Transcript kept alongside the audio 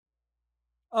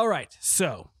All right,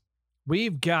 so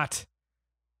we've got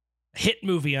a hit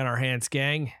movie on our hands,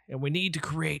 gang, and we need to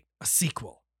create a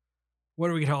sequel. What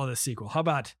do we call this sequel? How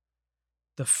about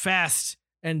The Fast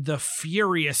and the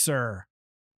Furiouser?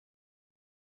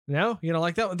 No, you don't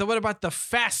like that one? What about The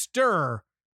Faster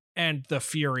and the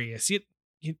Furious?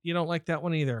 You don't like that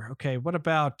one either. Okay, what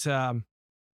about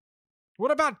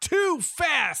Too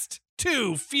Fast,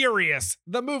 Too Furious?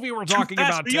 The movie we're talking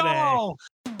about today. Y'all.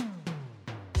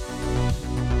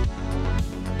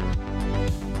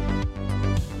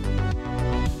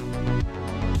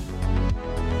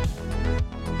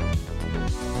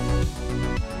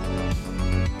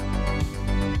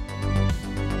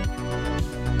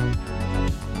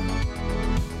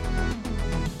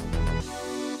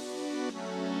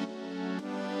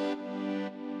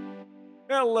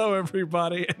 Hello,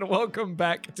 everybody, and welcome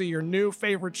back to your new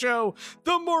favorite show,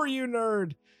 The More You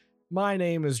Nerd. My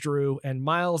name is Drew, and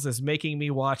Miles is making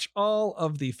me watch all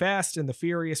of the Fast and the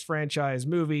Furious franchise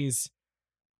movies,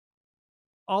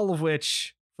 all of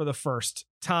which for the first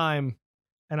time,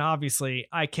 and obviously,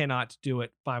 I cannot do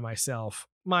it by myself.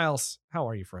 Miles, how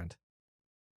are you, friend?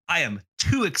 I am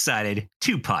too excited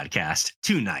to podcast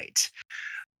tonight.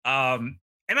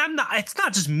 And I'm not, it's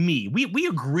not just me. We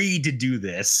agreed to do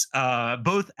this,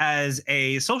 both as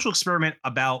a social experiment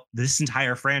about this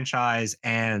entire franchise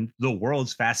and the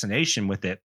world's fascination with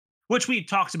it, which we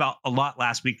talked about a lot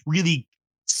last week, really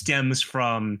stems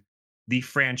from the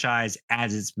franchise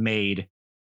as it's made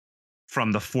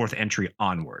from the fourth entry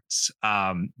onwards.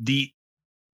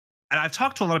 And I've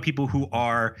talked to a lot of people who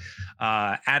are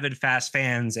avid Fast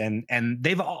fans, and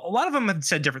a lot of them have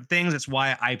said different things. That's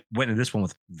why I went into this one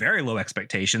with very low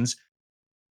expectations,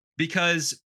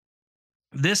 because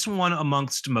this one,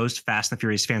 amongst most Fast and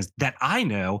Furious fans that I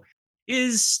know,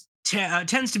 is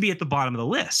tends to be at the bottom of the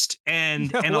list.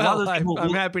 And well, a lot of those people,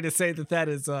 I'm happy to say that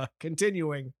is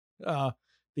continuing the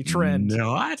trend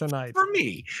not tonight for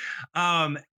me.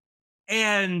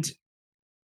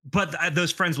 But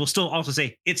those friends will still also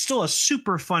say it's still a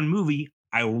super fun movie.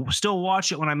 I will still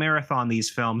watch it when I marathon these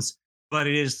films, but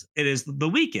it is the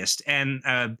weakest. And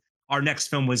our next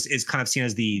film is kind of seen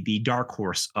as the dark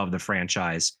horse of the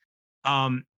franchise.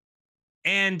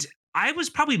 And I was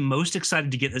probably most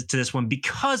excited to get to this one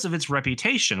because of its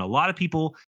reputation. A lot of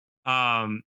people,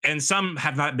 and some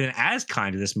have not been as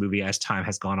kind to this movie as time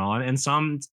has gone on, and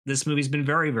some this movie's been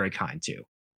very, very kind to.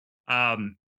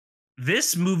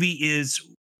 This movie is,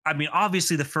 I mean,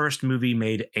 obviously the first movie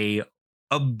made a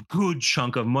good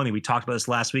chunk of money. We talked about this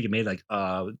last week. It made like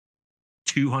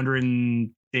 $250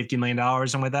 million,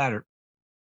 something like that, or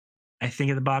I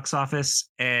think at the box office,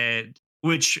 and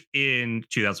which in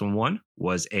 2001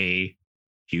 was a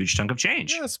huge chunk of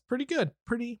change. Yeah, it's pretty good.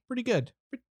 Pretty good.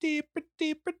 Pretty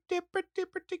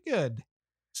good.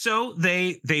 So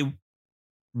they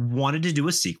wanted to do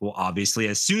a sequel. Obviously,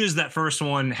 as soon as that first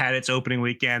one had its opening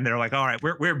weekend, they're like, all right,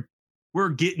 we're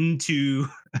getting to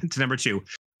number two.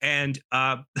 And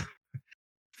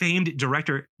famed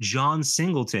director John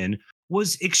Singleton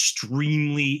was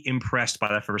extremely impressed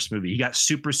by the first movie. He got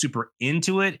super, super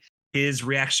into it. His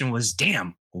reaction was,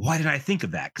 damn, why did I think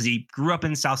of that? Because he grew up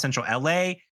in South Central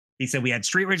LA. He said we had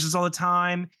street races all the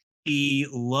time. He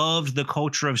loved the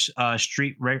culture of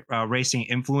street racing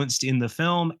influenced in the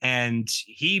film. And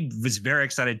he was very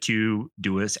excited to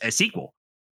do a sequel.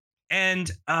 And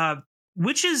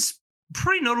which is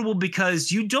pretty notable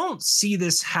because you don't see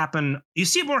this happen. You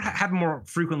see it happen more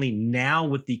frequently now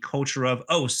with the culture of,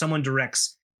 oh, someone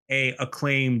directs a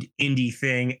acclaimed indie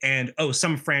thing, and oh,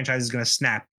 some franchise is going to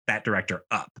snap that director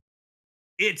up.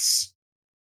 It's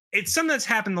something that's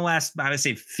happened the last, I would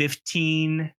say,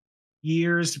 15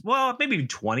 years. Well, maybe even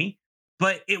 20,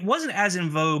 but it wasn't as in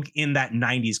vogue in that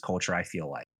 90s culture, I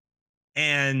feel like.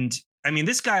 And I mean,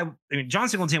 this guy, John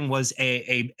Singleton was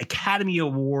a Academy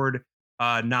Award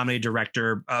nominated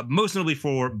director, most notably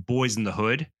for Boys in the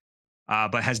Hood,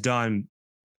 but has done,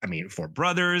 I mean, For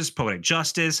Brothers, Poetic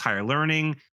Justice, Higher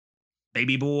Learning,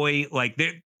 Baby Boy. Like,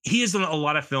 he has done a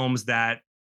lot of films that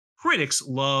critics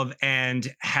love,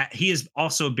 and he has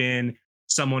also been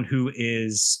someone who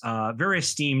is very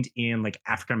esteemed in like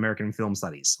African American film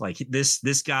studies. Like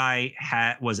this guy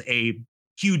was a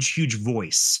huge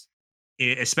voice,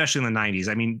 especially in the 90s.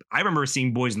 I mean, I remember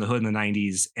seeing Boys in the Hood in the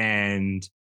 90s, and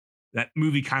that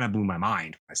movie kind of blew my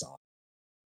mind when I saw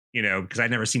it, because I'd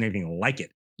never seen anything like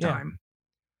it at the time.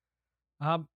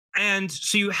 And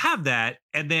so you have that,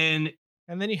 and then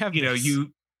you have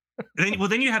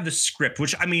then you have the script,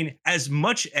 which, I mean, as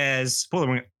much as, spoiler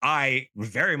warning, I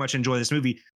very much enjoy this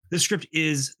movie, the script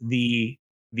is the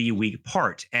weak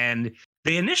part. And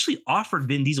They initially offered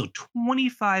Vin Diesel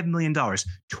 $25 million.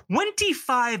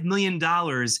 $25 million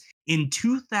in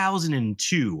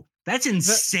 2002. That's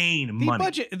insane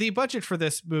money. The budget for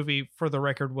this movie, for the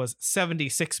record, was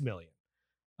 $76 million.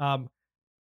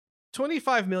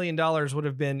 $25 million would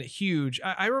have been huge.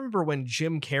 I remember when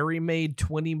Jim Carrey made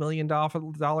 $20 million off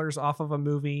of a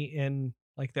movie in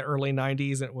like the early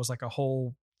 90s, and it was like a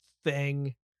whole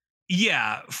thing.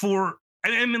 Yeah,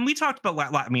 and we talked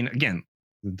about, I mean, again,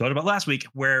 we talked about last week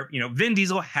where, Vin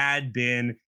Diesel had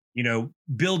been,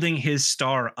 building his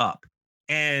star up,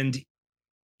 and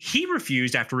he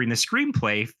refused after reading the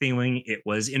screenplay, feeling it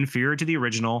was inferior to the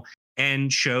original,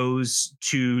 and chose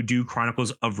to do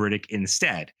Chronicles of Riddick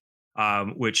instead,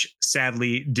 which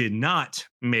sadly did not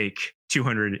make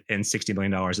 $260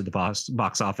 million at the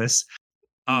box office.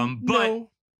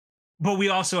 But we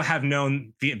also have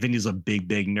known Vin Diesel's a big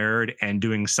nerd, and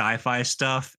doing sci-fi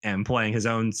stuff and playing his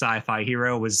own sci-fi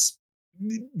hero was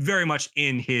very much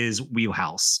in his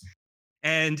wheelhouse.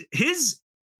 And his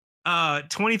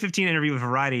 2015 interview with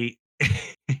Variety,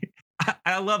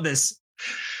 I love this.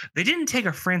 They didn't take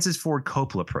a Francis Ford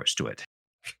Coppola approach to it,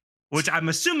 which I'm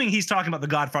assuming he's talking about The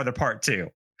Godfather Part 2.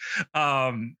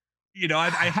 I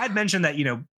had mentioned that,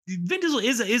 Vin Diesel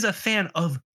is a fan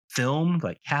of film,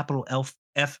 like capital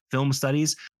F film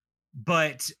studies,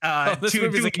 but this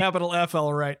movie's a capital F,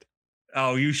 all right.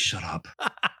 Oh, you shut up.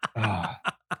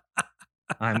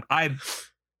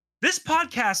 This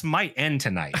podcast might end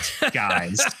tonight,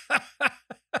 guys,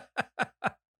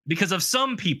 because of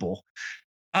some people.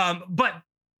 But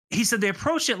he said they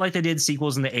approached it like they did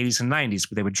sequels in the 80s and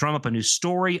 90s, where they would drum up a new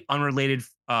story, unrelated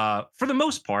for the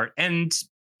most part, and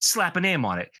slap a name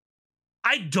on it.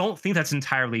 I don't think that's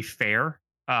entirely fair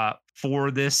for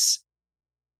this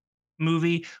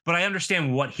movie, but I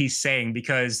understand what he's saying,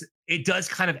 because it does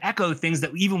kind of echo things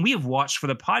that even we have watched for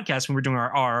the podcast when we're doing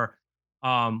our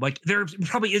like, there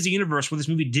probably is a universe where this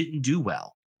movie didn't do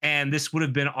well, and this would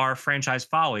have been our franchise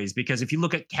follies, because if you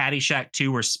look at Caddyshack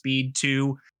 2 or Speed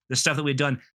 2, the stuff that we've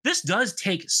done, this does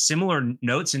take similar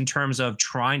notes in terms of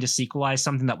trying to sequelize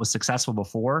something that was successful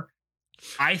before.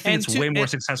 I think it's way more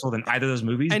successful than either of those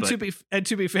movies.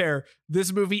 To be fair,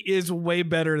 this movie is way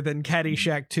better than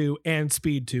Caddyshack 2 and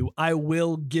Speed 2. I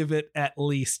will give it at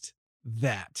least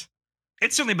that.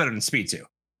 It's certainly better than Speed 2.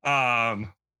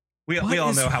 We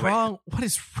all know how wrong. What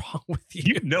is wrong with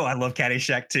you? I love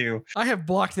Caddyshack 2. I have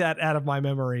blocked that out of my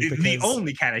memory. Because the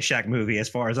only Caddyshack movie, as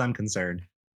far as I'm concerned.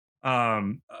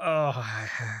 I'm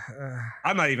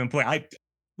not even playing.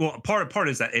 Part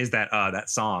is that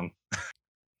song.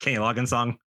 Kenny Loggins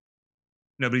song,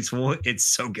 Nobody's Fool. It's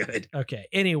so good. Okay.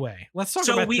 Anyway, let's talk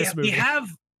about this movie.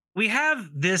 We have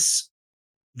this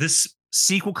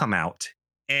sequel come out,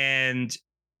 and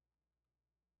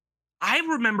I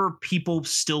remember people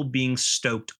still being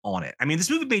stoked on it. I mean, this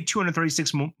movie made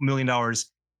 $236 million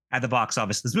at the box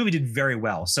office. This movie did very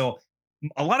well. So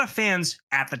a lot of fans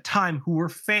at the time who were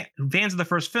fans of the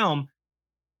first film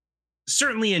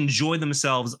certainly enjoyed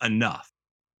themselves enough.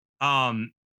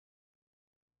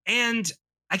 And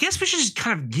I guess we should just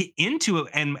kind of get into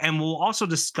it, and we'll also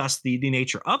discuss the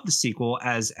nature of the sequel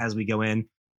as we go in.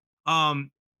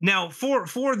 Now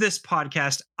for this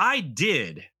podcast, I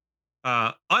did,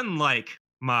 unlike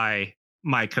my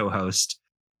co-host,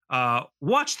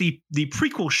 watch the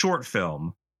prequel short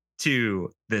film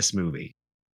to this movie.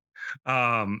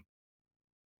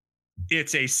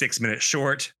 It's a 6-minute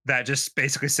short that just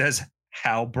basically says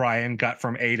how Brian got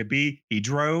from A to B. He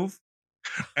drove.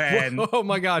 And oh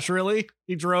my gosh, really?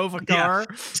 He drove a car?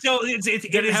 Yeah. So did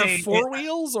it have four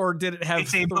wheels, or did it have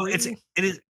three?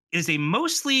 It is a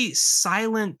mostly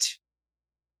silent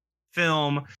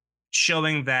film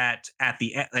showing that at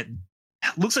the end, it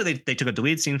looks like they took a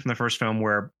deleted scene from the first film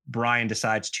where Brian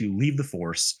decides to leave the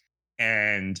force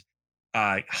and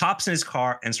hops in his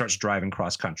car and starts driving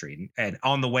cross country, and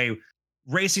on the way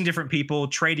racing different people,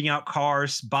 trading out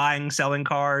cars, buying, selling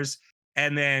cars.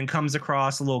 And then comes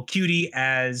across a little cutie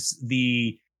as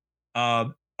the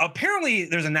apparently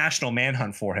there's a national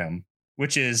manhunt for him,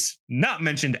 which is not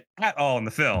mentioned at all in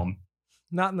the film.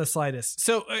 Not in the slightest.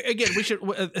 So again, we should.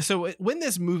 So when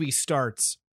this movie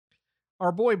starts,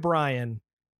 our boy Brian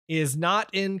is not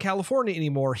in California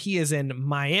anymore. He is in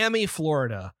Miami,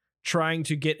 Florida, trying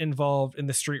to get involved in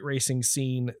the street racing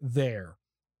scene there.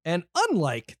 And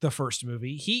unlike the first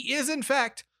movie, he is in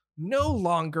fact no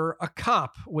longer a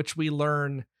cop, which we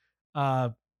learn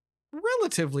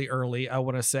relatively early, I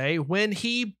want to say, when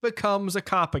he becomes a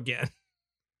cop again.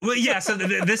 Well, yeah. So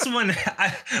this one,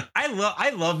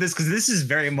 I love this because this is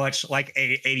very much like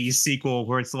a 80s sequel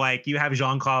where it's like you have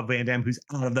Jean-Claude Van Damme who's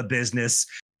out of the business,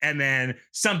 and then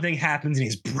something happens and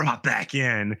he's brought back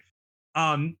in.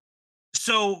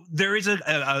 So there is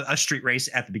a street race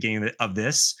at the beginning of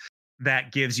this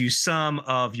that gives you some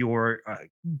of your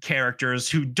characters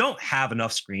who don't have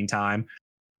enough screen time.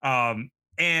 And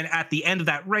at the end of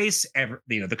that race,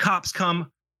 the cops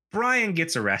come. Brian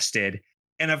gets arrested,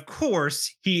 and of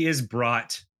course, he is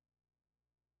brought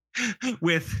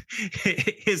with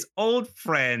his old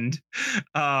friend,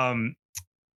 the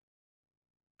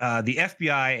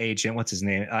FBI agent. What's his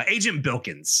name? Agent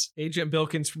Bilkins. Agent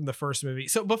Bilkins from the first movie.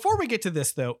 So before we get to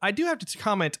this, though, I do have to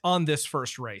comment on this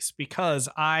first race because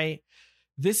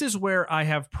this is where I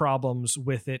have problems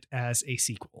with it as a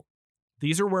sequel.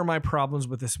 These are where my problems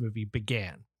with this movie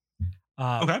began.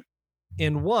 Okay.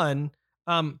 In one,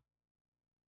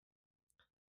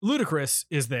 Ludacris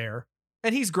is there,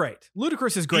 and he's great.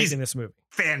 Ludacris is great in this movie.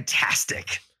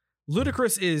 Fantastic.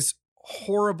 Ludacris is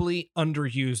horribly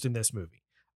underused in this movie.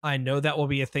 I know that will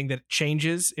be a thing that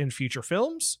changes in future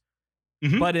films,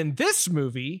 but in this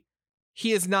movie,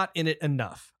 he is not in it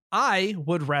enough. I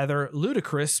would rather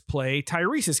Ludacris play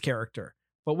Tyrese's character,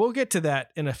 but we'll get to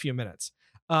that in a few minutes.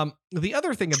 The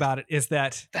other thing about it is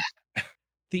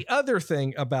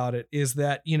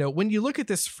that when you look at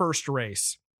this first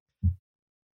race,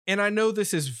 and I know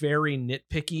this is very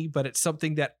nitpicky, but it's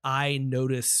something that I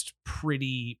noticed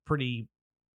pretty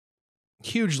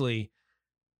hugely.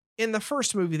 In the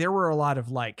first movie, there were a lot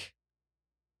of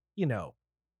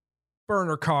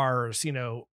burner cars,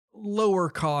 lower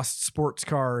cost sports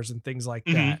cars and things like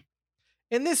that.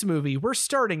 In this movie, we're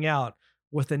starting out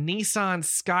with a Nissan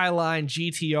Skyline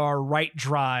GTR right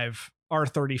drive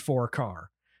R34 car.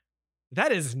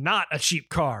 That is not a cheap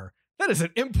car. That is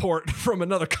an import from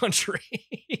another country.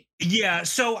 Yeah.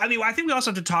 So, I think we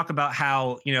also have to talk about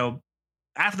how,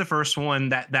 after the first one,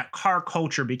 that car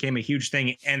culture became a huge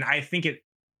thing. And I think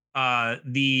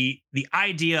the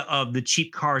idea of the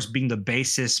cheap cars being the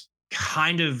basis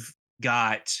kind of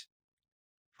got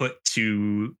put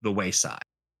to the wayside.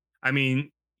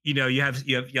 You have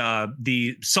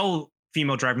the sole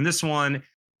female driver in this one,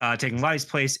 taking Lottie's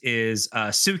place is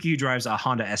Suki, who drives a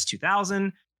Honda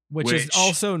S2000. Which is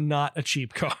also not a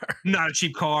cheap car. Not a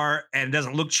cheap car, and it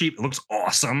doesn't look cheap. It looks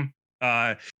awesome.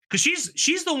 Because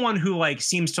she's the one who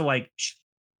seems to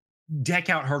deck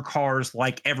out her cars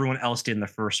like everyone else did in the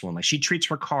first one. She treats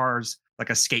her cars like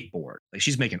a skateboard.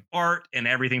 She's making art and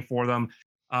everything for them.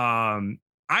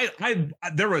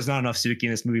 There was not enough Suki in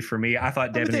this movie for me. I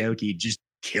thought Devin Aoki just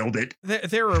killed it.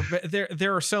 There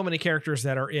are so many characters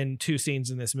that are in two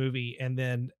scenes in this movie, and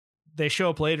then they show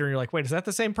up later and you're like, wait, is that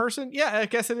the same person? Yeah, I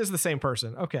guess it is the same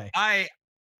person. Okay. So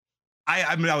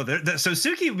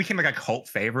Suki became a cult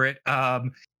favorite.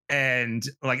 And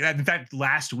in fact,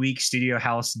 last week Studio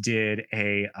House did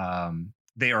they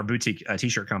are a boutique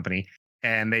t-shirt company,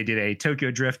 and they did a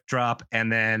Tokyo Drift drop and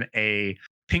then a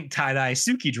pink tie-dye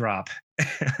Suki drop.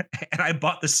 And I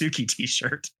bought the Suki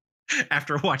t-shirt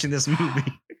after watching this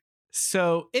movie.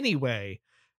 So anyway,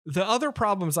 the other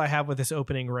problems I have with this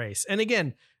opening race, and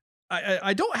again,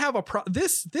 I don't have a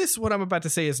this what I'm about to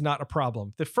say is not a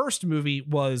problem. The first movie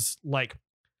was live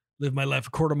my life a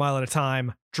quarter mile at a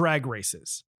time, drag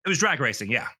races. It was drag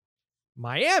racing, yeah.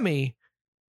 Miami,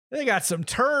 they got some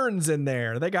turns in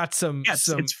there. They got some. Yes,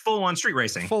 it's full on street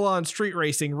racing. Full on street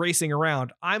racing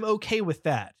around. I'm okay with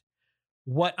that.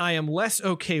 What I am less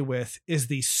okay with is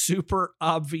the super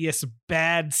obvious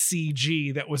bad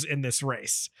CG that was in this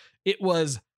race. It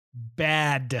was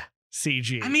bad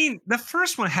CG. The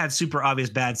first one had super obvious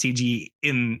bad CG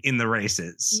in the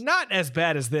races. Not as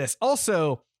bad as this.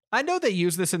 Also, I know they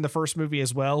use this in the first movie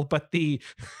as well, but the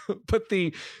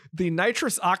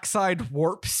nitrous oxide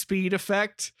warp speed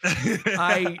effect,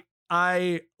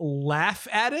 I laugh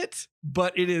at it,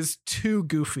 but it is too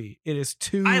goofy. It is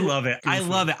too. I love it. Goofy. I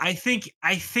love it. I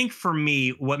think for me,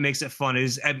 what makes it fun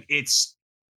is I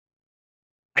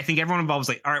think everyone involved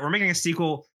was all right, we're making a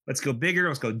sequel. Let's go bigger.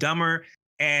 Let's go dumber.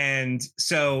 And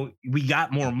so we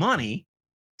got more money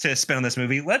to spend on this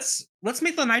movie. Let's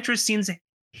make the nitrous scenes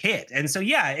hit. And so,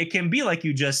 yeah, it can be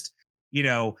you just,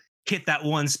 hit that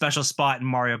one special spot in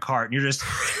Mario Kart. And you're just,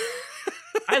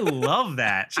 I love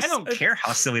that. I don't care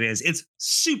how silly it is. It's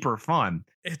super fun.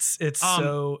 It's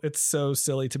so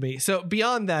silly to me. So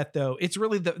beyond that, though, it's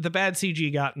really the bad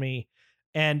CG got me.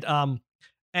 And I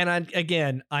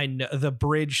know the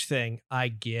bridge thing. I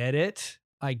get it.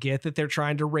 I get that they're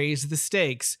trying to raise the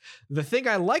stakes. The thing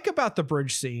I like about the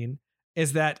bridge scene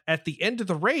is that at the end of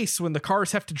the race, when the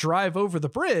cars have to drive over the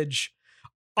bridge,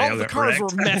 all the cars were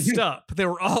messed up. They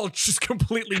were all just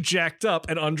completely jacked up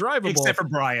and undrivable. Except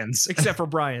for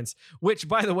Brian's. Which,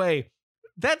 by the way,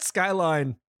 that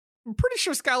Skyline, I'm pretty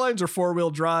sure Skylines are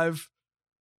 4-wheel drive.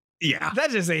 Yeah.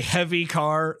 That is a heavy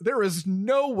car. There is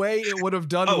no way it would have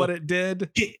done what it did.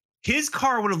 His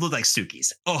car would have looked like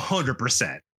Suki's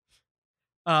 100%.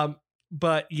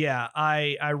 But yeah,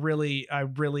 I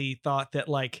really thought that,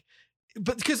 like,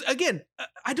 but because again,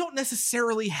 I don't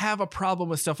necessarily have a problem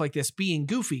with stuff like this being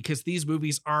goofy, because these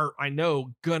movies are, I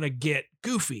know, gonna get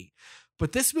goofy.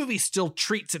 But this movie still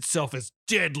treats itself as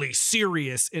deadly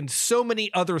serious in so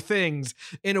many other things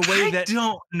in a way that I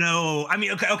don't know. I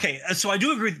mean, okay. So I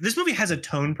do agree. This movie has a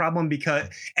tone problem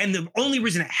and the only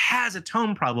reason it has a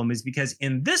tone problem is because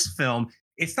in this film,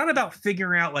 it's not about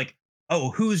figuring out like, oh,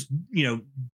 who's,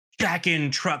 jacking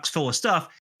trucks full of stuff.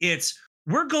 It's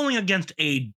we're going against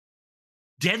a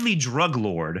deadly drug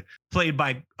lord played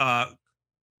by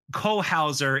Cole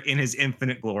Hauser in his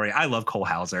infinite glory. I love Cole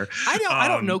Hauser. I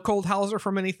don't know Cole Hauser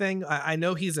from anything. I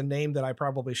know he's a name that I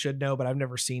probably should know, but I've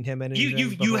never seen him in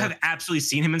anything. You have absolutely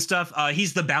seen him and stuff.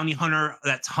 He's the bounty hunter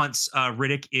that hunts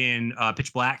Riddick in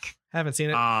Pitch Black. Haven't seen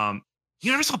it.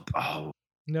 You never saw? Oh,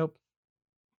 nope.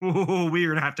 Ooh, we're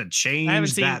gonna have to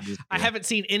change that. I haven't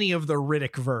seen any of the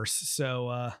Riddick verse,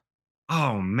 so.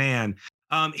 Oh man,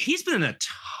 he's been in a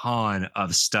ton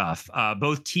of stuff,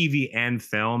 both TV and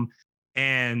film.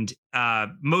 And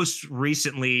most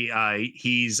recently,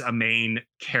 he's a main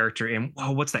character in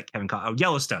what's that Kevin called? Oh,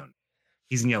 Yellowstone.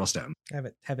 He's in Yellowstone. I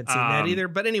haven't seen that either.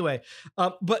 But anyway,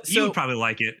 but so you would probably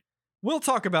like it. We'll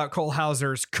talk about Cole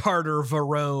Hauser's Carter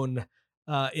Verone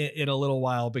in a little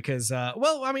while because,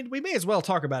 we may as well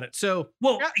talk about it. So,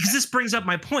 because this brings up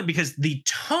my point, because the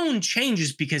tone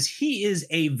changes because he is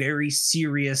a very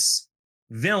serious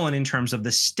villain in terms of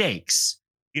the stakes.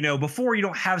 Before you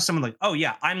don't have someone like, oh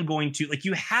yeah, I'm going to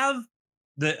you have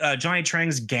the Johnny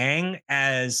Trang's gang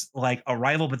as like a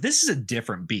rival, but this is a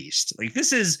different beast. Like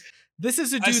this is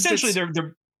a dude. Essentially,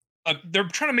 they're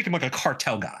trying to make him like a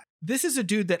cartel guy. This is a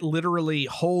dude that literally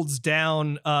holds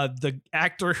down the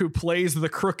actor who plays the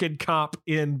crooked cop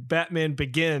in Batman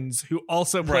Begins, who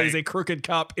also plays a crooked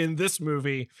cop in this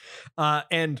movie,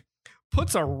 and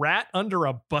puts a rat under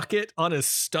a bucket on his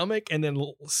stomach and then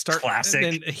and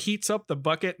then heats up the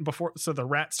bucket so the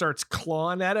rat starts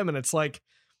clawing at him, and it's like,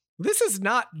 this is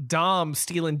not Dom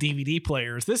stealing DVD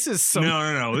players. This is some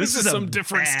no. This is some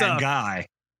different stuff. Guy.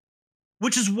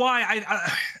 Which is why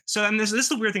this is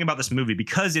the weird thing about this movie,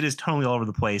 because it is totally all over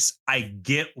the place. I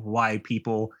get why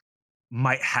people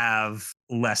might have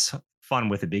less fun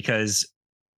with it, because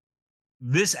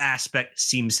this aspect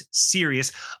seems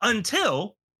serious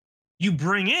until you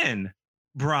bring in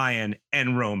Brian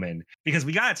and Roman, because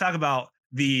we got to talk about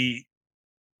the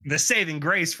saving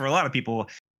grace for a lot of people,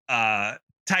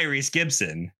 Tyrese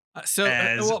Gibson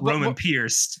as Roman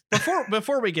Pierce.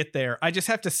 Before we get there, I just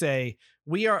have to say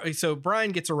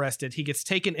Brian gets arrested. He gets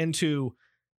taken into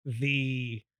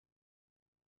the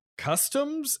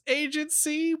customs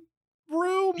agency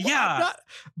room. Yeah.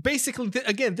 Basically,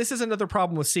 again, this is another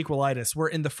problem with sequelitis, where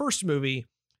in the first movie,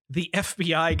 the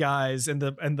FBI guys and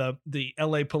the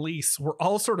LA police were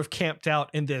all sort of camped out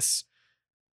in this,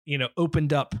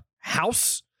 opened up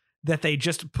house that they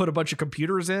just put a bunch of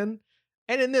computers in.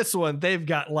 And in this one, they've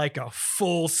got like a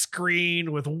full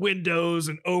screen with windows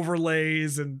and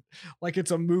overlays, and like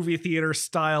it's a movie theater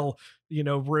style,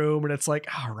 room. And it's like,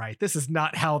 all right, this is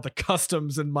not how the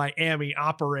customs in Miami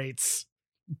operates,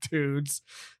 dudes.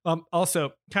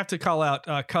 Also have to call out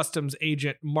customs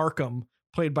agent Markham,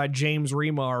 played by James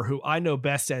Remar, who I know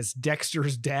best as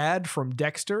Dexter's dad from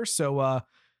Dexter. So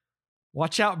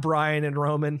watch out, Brian and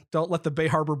Roman. Don't let the Bay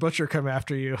Harbor Butcher come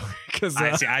after you. Because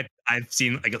I've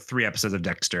seen like 3 episodes of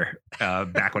Dexter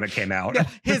back when it came out. Yeah,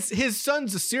 his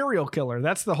son's a serial killer.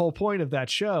 That's the whole point of that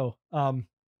show.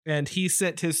 And he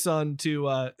sent his son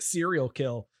to serial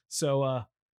kill. So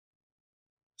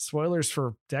spoilers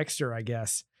for Dexter, I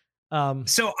guess.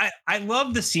 So I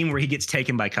love the scene where he gets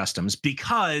taken by customs,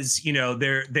 because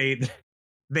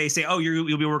they say, oh,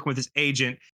 you'll be working with this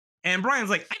agent, and Brian's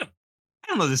like, I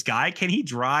don't know this guy. Can he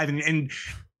drive? And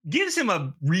gives him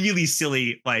a really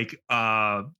silly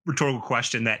rhetorical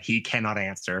question that he cannot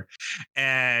answer,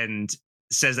 and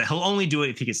says that he'll only do it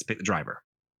if he gets to pick the driver.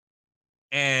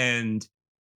 And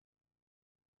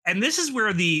this is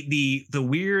where the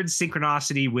weird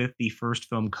synchronicity with the first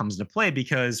film comes into play,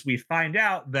 because we find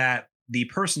out that the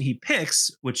person he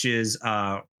picks, which is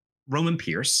Roman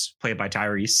Pierce, played by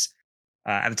Tyrese,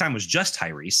 at the time was just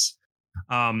Tyrese.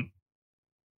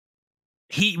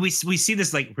 We see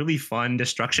this like really fun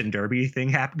destruction derby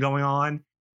thing going on,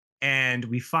 and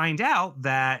we find out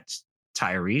that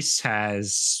Tyrese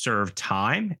has served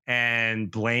time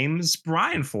and blames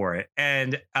Brian for it.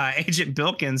 And Agent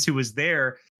Bilkins, who was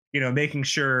there, making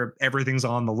sure everything's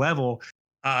on the level,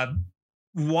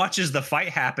 watches the fight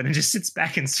happen and just sits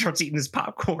back and starts eating his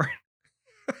popcorn.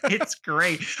 It's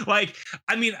great. Like,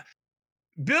 I mean,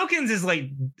 Bilkins is like,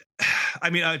 I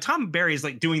mean, Tom Barry is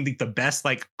like doing the best,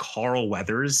 like Carl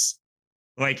Weathers,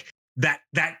 like that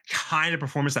kind of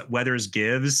performance that Weathers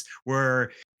gives,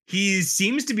 where he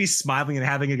seems to be smiling and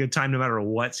having a good time no matter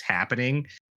what's happening.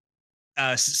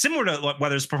 Similar to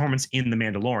Weathers' performance in The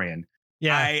Mandalorian.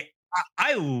 Yeah.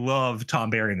 I love Tom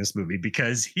Barry in this movie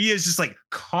because he is just like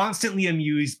constantly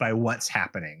amused by what's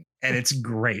happening, and it's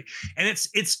great. And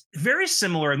it's very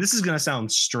similar, and this is going to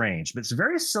sound strange, but it's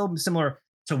very similar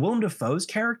to Willem Dafoe's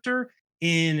character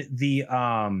in the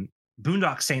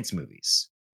Boondock Saints movies,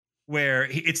 where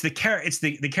it's the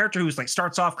character who's like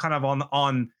starts off kind of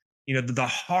on you know the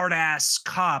hard ass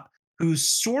cop who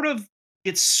sort of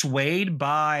gets swayed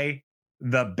by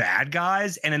the bad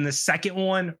guys, and in the second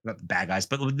one, not the bad guys,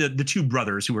 but the two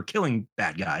brothers who were killing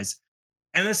bad guys,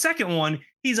 and the second one,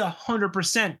 he's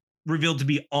 100% revealed to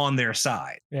be on their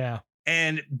side. Yeah.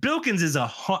 And Bilkins is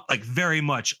like very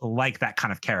much like that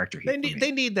kind of character. They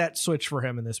need that switch for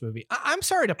him in this movie. I'm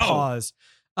sorry to pause.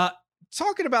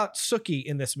 Talking about Sookie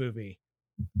in this movie,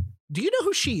 do you know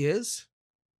who she is?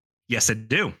 Yes, I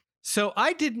do. So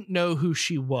I didn't know who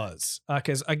she was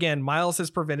because, again, Miles has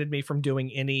prevented me from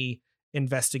doing any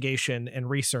investigation and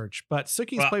research. But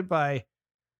Sookie's played by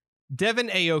Devin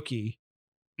Aoki,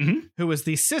 who is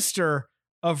the sister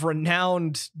of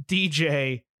renowned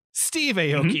DJ Steve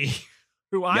Aoki,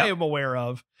 who I am aware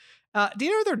of. Do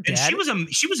you know their dad? And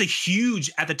she was a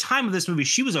huge, at the time of this movie,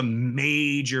 she was a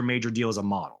major deal as a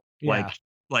model. Yeah.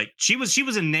 Like she was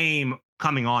a name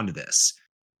coming onto this.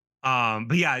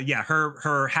 But yeah,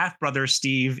 her half brother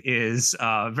Steve is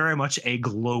very much a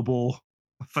global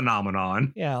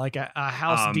phenomenon. Yeah, like a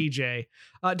house DJ.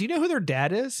 Do you know who their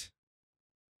dad is?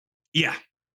 Yeah.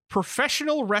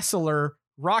 Professional wrestler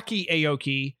Rocky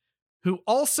Aoki, who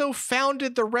also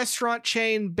founded the restaurant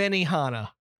chain Benihana.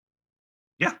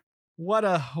 Yeah.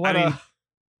 I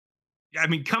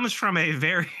mean, comes from a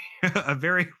very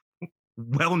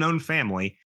well-known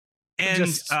family.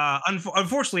 And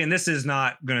unfortunately, and this is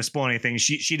not going to spoil anything,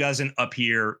 she doesn't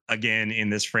appear again in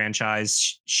this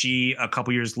franchise. She, a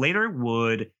couple years later,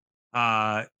 would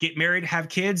get married, have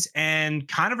kids, and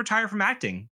kind of retire from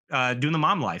acting, doing the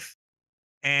mom life.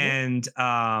 And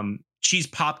she's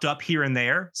popped up here and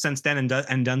there since then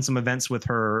and done some events with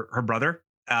her brother.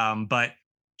 But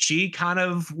she kind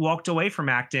of walked away from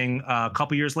acting a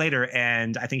couple years later,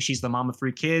 and I think she's the mom of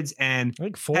 3 kids. And I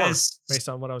think 4, based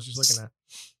on what I was just looking at.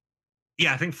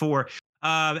 Yeah, I think 4.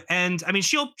 And I mean,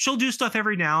 she'll do stuff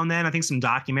every now and then. I think some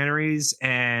documentaries,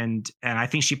 and I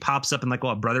think she pops up in like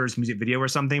a Brothers music video or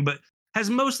something, but has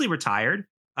mostly retired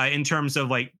in terms of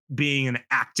like being an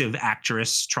active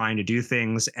actress trying to do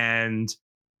things. And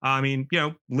I mean, you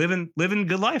know, living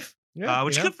good life,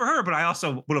 which is good for her. But I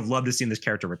also would have loved to see this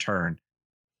character return.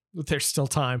 There's still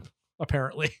time,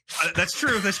 apparently. That's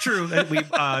true. That's true.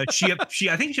 She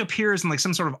I think she appears in like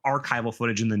some sort of archival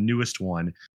footage in the newest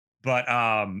one. But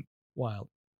wild.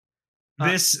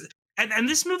 This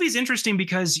movie is interesting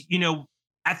because, you know,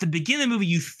 at the beginning of the movie,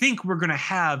 you think we're going to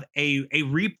have a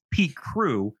repeat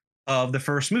crew of the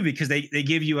first movie because they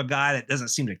give you a guy that doesn't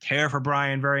seem to care for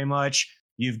Brian very much.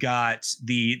 You've got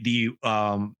the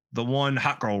one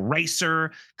hot girl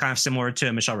racer, kind of similar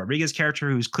to Michelle Rodriguez's character,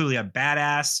 who's clearly a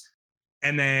badass.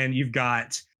 And then you've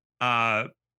got Tej,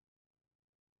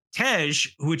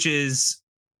 which is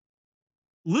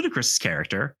Ludacris'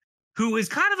 character, who is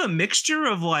kind of a mixture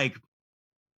of like,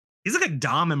 he's like a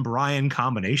Dom and Brian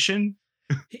combination.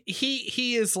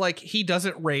 He is like, he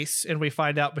doesn't race, and we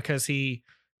find out because he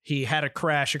had a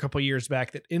crash a couple years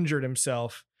back that injured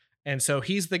himself. And so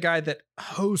he's the guy that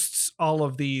hosts all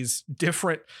of these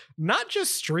different, not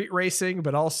just street racing,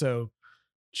 but also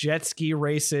jet ski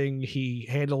racing. He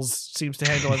seems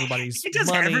to handle everybody's he does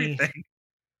money. Everything.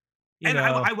 And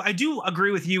I do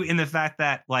agree with you in the fact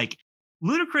that like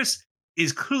Ludacris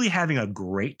is clearly having a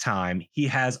great time. He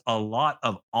has a lot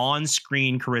of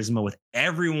on-screen charisma with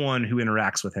everyone who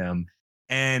interacts with him,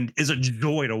 and is a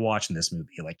joy to watch in this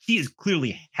movie. Like, he is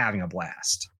clearly having a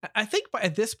blast. I think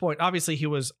at this point, obviously he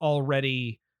was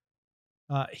already,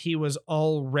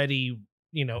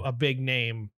 you know, a big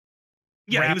name.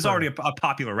 Yeah, rapper. He was already a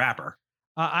popular rapper.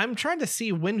 I'm trying to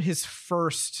see when his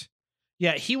first,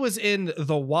 he was in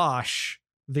The Wash,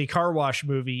 the car wash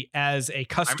movie, as a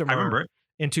customer. I remember it.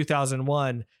 In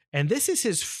 2001, and this is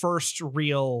his first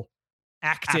real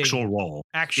acting role.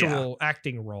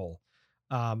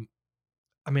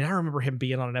 I mean, I remember him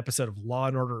being on an episode of Law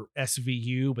and Order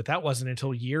SVU, but that wasn't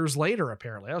until years later.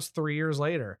 Apparently, that was 3 years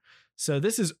later. So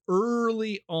this is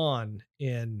early on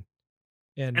in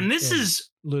And this is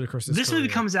Ludacris's this career.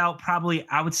 movie comes out probably,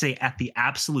 I would say, at the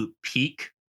absolute peak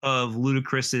of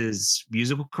Ludacris's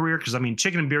musical career. Because I mean,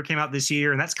 Chicken and Beer came out this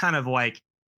year, and that's kind of like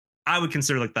I would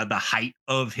consider like the height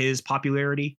of his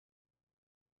popularity.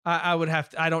 I would have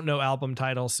to, I don't know album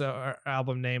titles or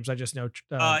album names. I just know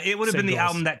It would have been the singles.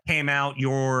 album that came out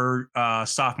your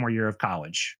sophomore year of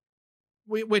college.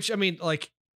 Which I mean, like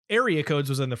Area Codes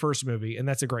was in the first movie, and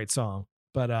that's a great song.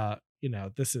 But you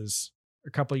know, this is a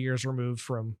couple of years removed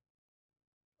from.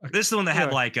 This is the one that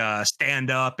had like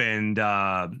Stand Up and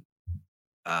Dime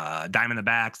in the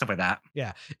Back, stuff like that.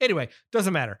 Yeah. Anyway,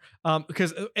 doesn't matter.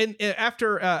 Because and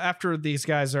after these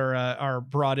guys are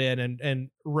brought in and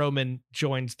Roman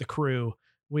joins the crew,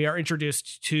 we are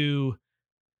introduced to.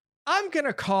 I'm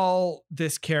gonna call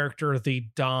this character the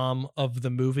Dom of the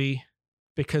movie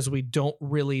because we don't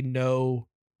really know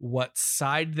what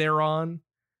side they're on,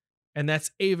 and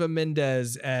that's Eva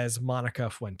Mendes as Monica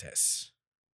Fuentes.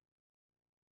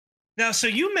 Now, so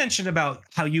you mentioned about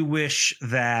how you wish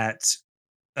that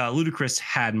Ludacris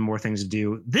had more things to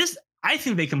do. This, I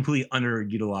think they completely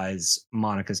underutilize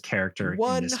Monica's character.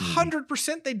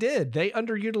 100% they did. They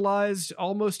underutilized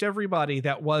almost everybody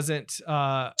that wasn't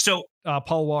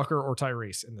Paul Walker or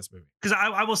Tyrese in this movie. Because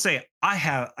I will say,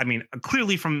 I mean,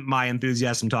 clearly from my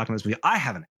enthusiasm talking this movie, I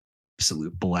have an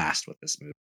absolute blast with this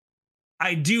movie.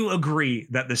 I do agree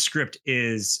that the script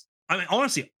is, I mean,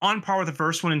 honestly, on par with the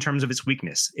first one in terms of its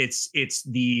weakness. It's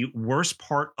the worst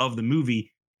part of the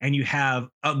movie, and you have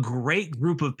a great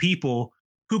group of people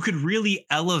who could really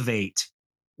elevate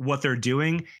what they're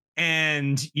doing.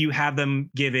 And you have them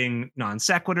giving non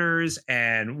sequiturs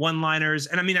and one-liners.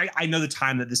 And I mean, I know the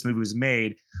time that this movie was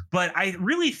made, but I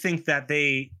really think that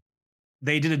they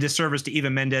did a disservice to Eva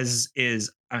Mendes'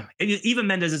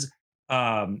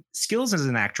 skills as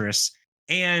an actress.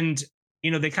 And,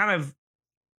 you know, they kind of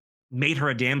made her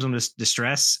a damsel in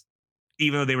distress,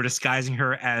 even though they were disguising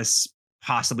her as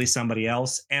possibly somebody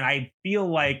else. And I feel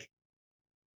like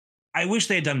I wish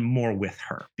they had done more with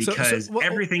her, because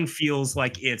everything feels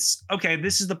like it's okay.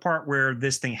 This is the part where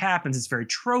this thing happens. It's very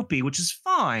tropey, which is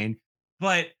fine.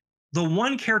 But the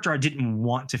one character I didn't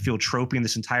want to feel tropey in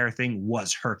this entire thing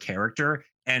was her character,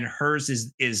 and hers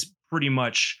is pretty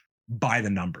much by the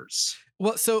numbers.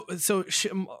 Well, so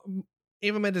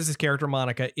Eva Mendes' character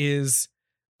Monica is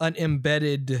an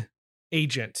embedded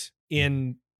agent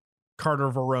in Carter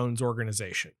Verone's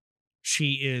organization.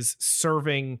 She is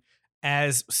serving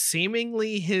as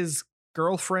seemingly his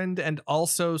girlfriend and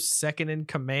also second in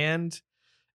command.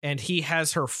 And he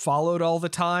has her followed all the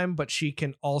time, but she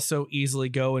can also easily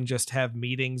go and just have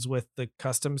meetings with the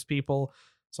customs people.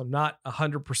 So I'm not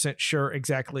 100% sure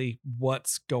exactly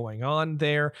what's going on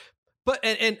there. But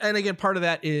and again, part of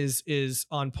that is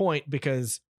on point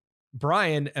because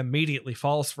Brian immediately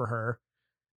falls for her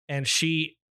and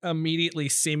she immediately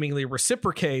seemingly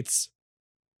reciprocates.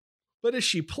 But is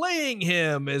she playing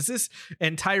him? Is this?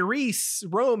 And Tyrese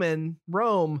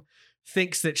Rome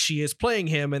thinks that she is playing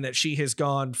him and that she has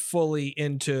gone fully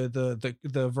into the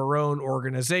Verone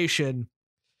organization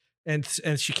and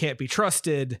she can't be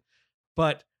trusted.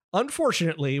 But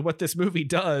unfortunately, what this movie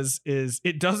does is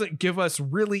it doesn't give us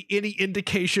really any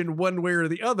indication one way or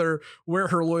the other where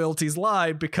her loyalties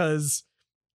lie, because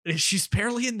she's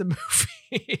barely in the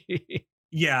movie.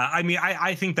 Yeah, I mean,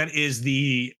 I think that is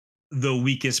the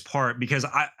weakest part, because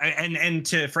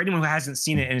for anyone who hasn't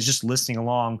seen it and is just listening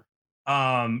along,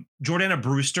 Jordana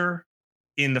Brewster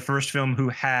in the first film, who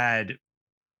had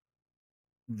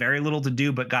very little to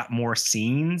do but got more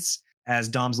scenes as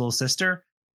Dom's little sister,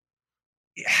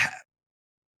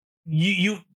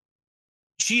 she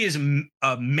is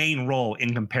a main role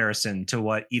in comparison to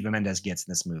what Eva Mendes gets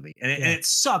in this movie, and it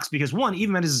sucks because, one,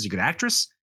 Eva Mendes is a good actress.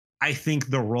 I think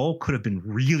the role could have been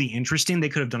really interesting. They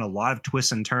could have done a lot of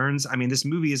twists and turns. I mean, this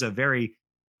movie is a very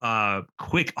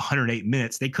quick 108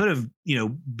 minutes. They could have,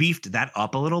 beefed that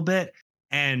up a little bit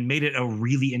and made it a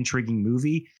really intriguing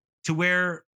movie, to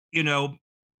where,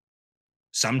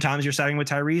 sometimes you're siding with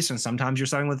Tyrese and sometimes you're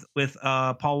siding with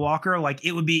Paul Walker. Like,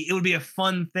 it would be a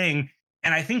fun thing.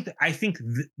 And I think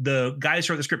the guys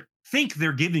who wrote the script think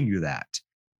they're giving you that,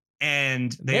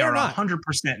 and they are 100%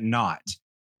 not.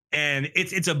 And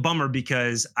it's a bummer,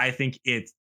 because I think it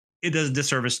does a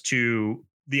disservice to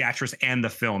the actress and the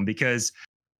film, because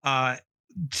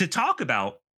to talk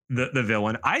about the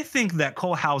villain, I think that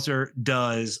Cole Hauser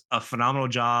does a phenomenal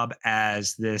job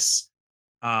as this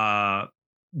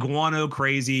guano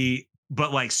crazy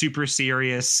but like super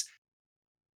serious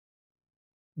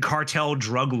cartel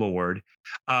drug lord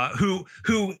who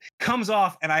comes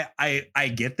off, and I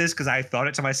get this because I thought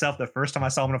it to myself the first time I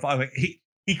saw him.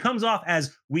 He comes off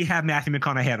as, we have Matthew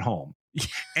McConaughey at home.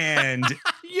 And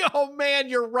yo, man,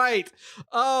 you're right.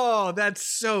 Oh, that's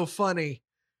so funny.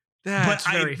 That's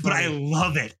very funny. But I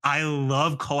love it. I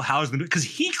love Cole Hauser because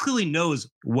he clearly knows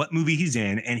what movie he's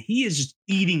in, and he is just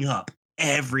eating up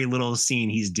every little scene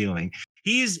he's doing.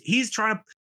 He's trying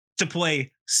to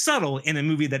play subtle in a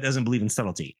movie that doesn't believe in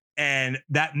subtlety, and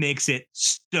that makes it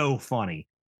so funny.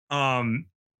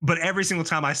 But every single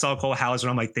time I saw Cole Hauser,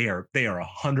 I'm like, they are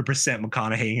 100%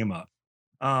 McConaughey him up.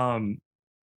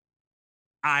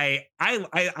 I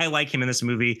like him in this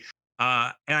movie.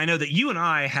 And I know that you and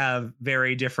I have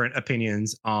very different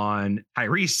opinions on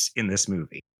Tyrese in this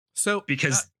movie. So,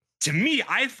 because to me,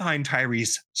 I find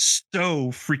Tyrese so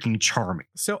freaking charming.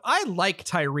 So I like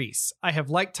Tyrese. I have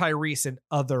liked Tyrese in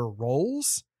other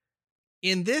roles.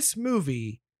 In this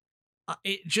movie,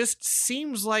 it just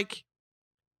seems like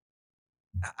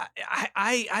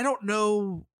I don't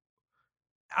know.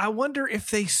 I wonder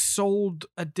if they sold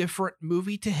a different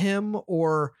movie to him,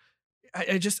 or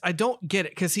I don't get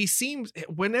it, because he seems,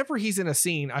 whenever he's in a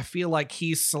scene, I feel like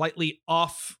he's slightly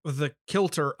off the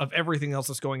kilter of everything else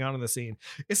that's going on in the scene.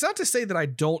 It's not to say that I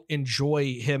don't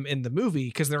enjoy him in the movie,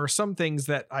 because there are some things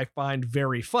that I find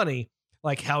very funny,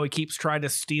 like how he keeps trying to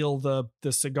steal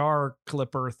the cigar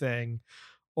clipper thing,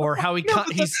 or how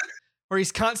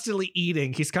he's constantly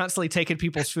eating. He's constantly taking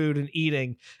people's food and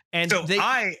eating. And so they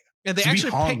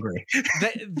actually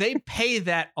they pay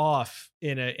that off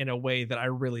in a way that I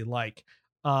really like.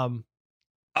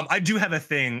 I do have a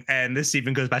thing, and this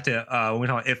even goes back to when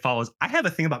It Follows. I have a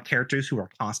thing about characters who are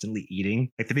constantly eating.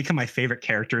 Like, they become my favorite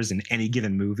characters in any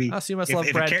given movie. Oh, so you must love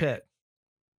Brad Pitt.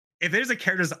 If there's a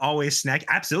character that's always snacking,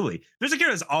 absolutely. There's a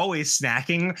character that's always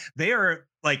snacking. They are,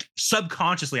 like,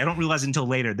 subconsciously, I don't realize it until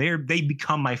later, they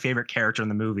become my favorite character in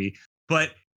the movie.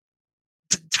 But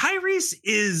Tyrese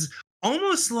is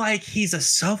almost like he's a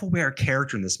self-aware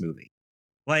character in this movie.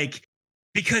 Like,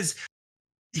 because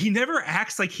he never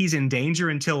acts like he's in danger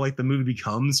until, like, the movie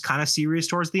becomes kind of serious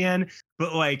towards the end.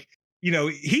 But, like, you know,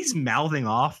 he's mouthing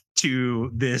off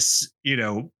to this, you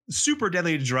know, super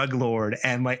deadly drug lord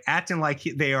and, like, acting like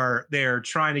they're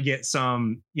trying to get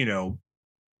some, you know,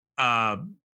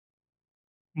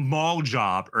 mall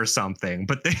job or something.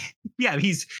 But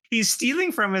he's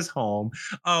stealing from his home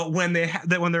when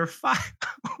they're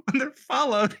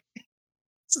followed.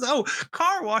 So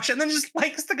car wash, and then just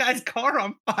lights the guy's car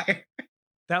on fire.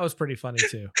 That was pretty funny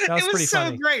too. That was pretty so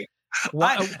funny. Great.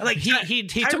 Like he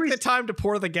took the time to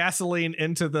pour the gasoline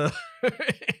into the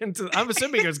I'm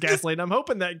assuming it was gasoline. I'm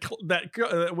hoping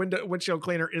that windshield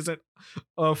cleaner isn't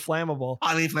flammable.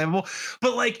 Highly flammable.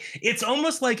 But, like, it's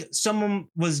almost like someone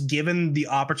was given the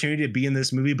opportunity to be in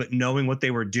this movie, but knowing what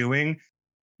they were doing,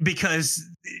 because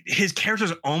his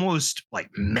character's almost, like,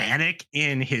 manic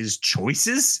in his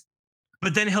choices.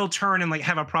 But then he'll turn and, like,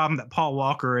 have a problem that Paul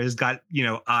Walker has got, you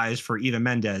know, eyes for Eva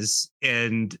Mendes,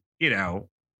 and, you know.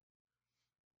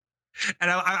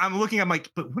 And I'm looking, I'm like,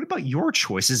 but what about your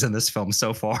choices in this film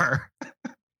so far?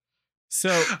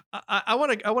 So I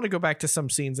want to go back to some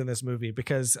scenes in this movie,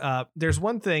 because there's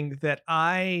one thing that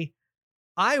I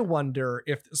wonder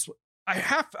if this, I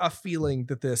have a feeling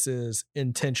that this is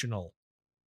intentional,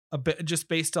 a bit just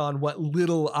based on what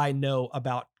little I know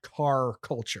about car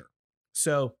culture.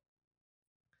 So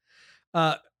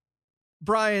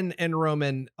Brian and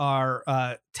Roman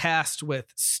are tasked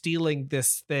with stealing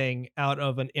this thing out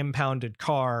of an impounded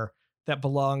car that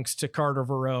belongs to Carter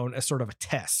Verone as sort of a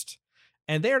test.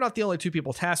 And they are not the only two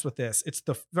people tasked with this. It's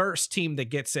the first team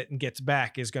that gets it and gets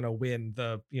back is going to win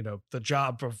the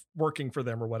job of working for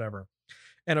them or whatever.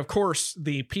 And of course,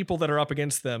 the people that are up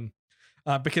against them,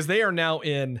 because they are now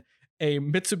in a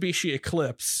Mitsubishi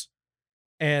Eclipse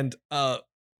and a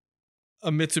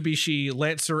Mitsubishi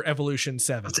Lancer Evolution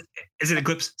 7. Is it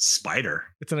Eclipse Spider?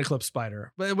 It's an Eclipse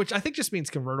Spider, which I think just means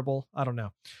convertible. I don't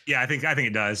know. Yeah, I think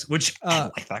it does. Which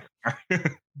I like that car.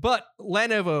 But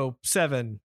Lenovo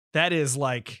 7, that is,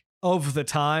 like, of the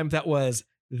time, that was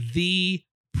the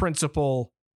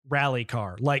principal rally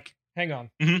car. Like, hang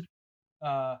on.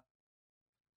 Mm-hmm.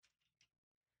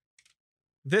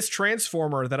 This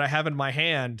Transformer that I have in my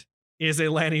hand is a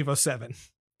Land Evo 7.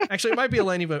 Actually, it might be a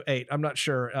Land Evo 8. I'm not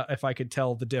sure if I could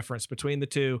tell the difference between the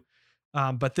two.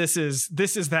 But this is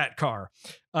that car.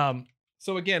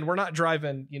 So again, we're not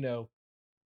driving,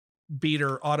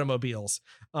 beater automobiles.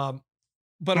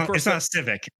 But of course, it's not a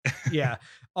Civic. Yeah.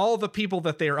 All the people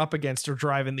that they are up against are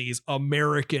driving these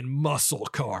American muscle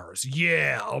cars.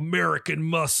 Yeah, American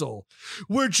muscle.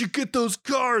 Where'd you get those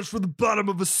cars, from the bottom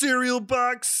of a cereal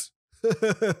box?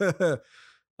 Fonzie.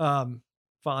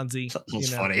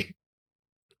 That's funny.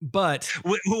 But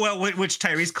which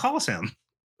Tyrese calls him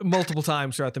multiple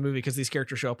times throughout the movie, because these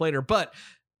characters show up later. But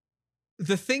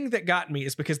the thing that got me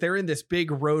is because they're in this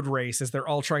big road race as they're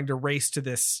all trying to race to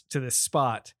this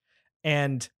spot.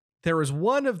 And there is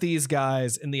one of these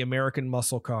guys in the American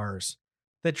muscle cars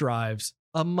that drives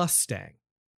a Mustang.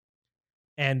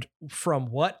 And from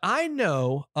what I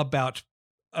know about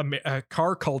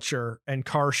car culture and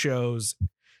car shows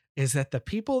is that the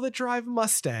people that drive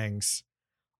Mustangs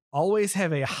always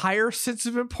have a higher sense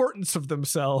of importance of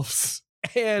themselves.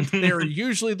 And they're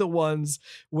usually the ones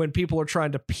when people are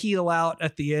trying to peel out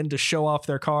at the end to show off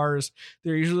their cars.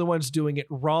 They're usually the ones doing it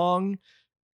wrong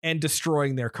and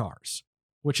destroying their cars,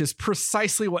 which is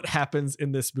precisely what happens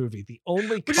in this movie. The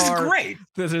only car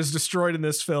that is destroyed in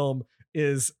this film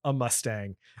is a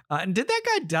Mustang. And did that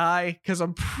guy die? Because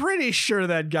I'm pretty sure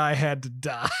that guy had to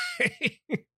die.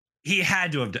 He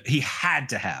had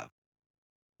to have.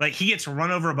 Like, he gets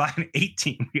run over by an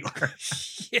 18-wheeler.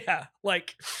 Yeah,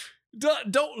 like,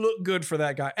 don't look good for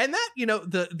that guy. And that, you know,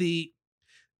 the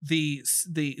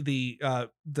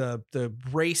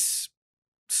race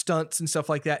stunts and stuff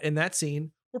like that in that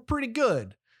scene were pretty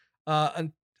good.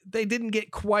 And they didn't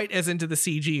get quite as into the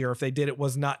CG, or if they did, it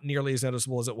was not nearly as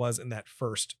noticeable as it was in that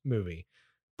first movie.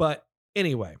 But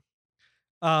anyway,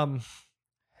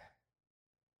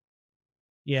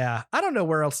 yeah, I don't know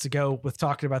where else to go with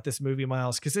talking about this movie,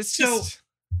 Miles, because it's just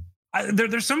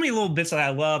there's so many little bits that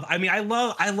I love. I mean, I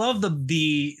love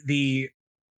the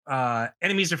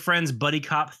enemies to friends buddy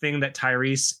cop thing that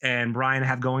Tyrese and Brian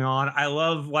have going on. I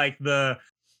love like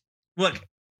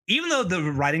even though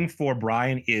the writing for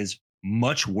Brian is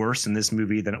much worse in this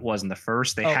movie than it was in the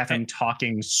first, they have him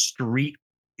talking street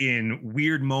in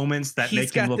weird moments that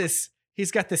make him look.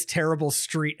 He's got this terrible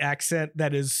street accent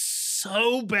that is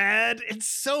so bad. It's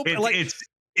so bad. Like, it's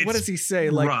what does he say?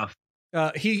 Like, rough.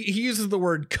 He uses the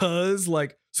word "cuz,"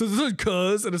 like, so this is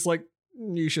 "cuz," and it's like,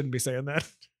 you shouldn't be saying that.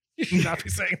 You should not be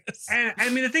saying this. And I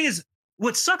mean, the thing is,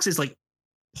 what sucks is like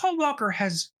Paul Walker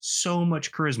has so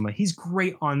much charisma. He's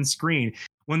great on screen.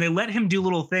 When they let him do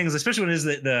little things, especially when it is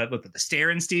the stare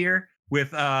and steer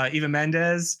with Eva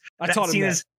Mendes. I taught him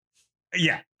that.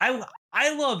 Yeah,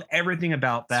 I love everything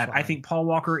about that. I think Paul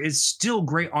Walker is still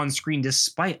great on screen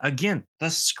despite, again, the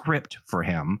script for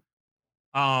him.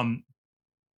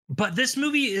 But this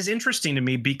movie is interesting to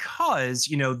me because,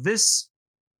 you know,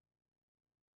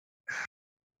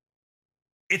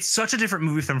 it's such a different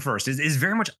movie from first. It's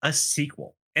very much a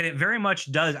sequel, and it very much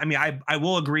does. I mean, I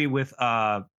will agree with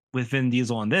Vin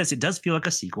Diesel on this. It does feel like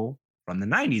a sequel from the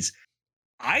 90s.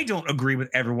 I don't agree with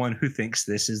everyone who thinks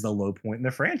this is the low point in the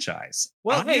franchise.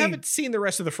 Well, you haven't seen the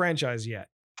rest of the franchise yet.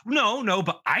 No,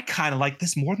 but I kind of like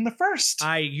this more than the first.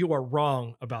 You are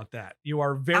wrong about that. You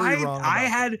are very wrong.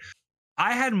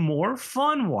 I had more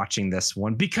fun watching this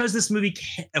one because this movie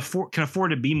can afford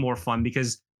to be more fun,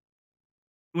 because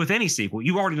with any sequel,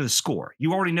 you already know the score.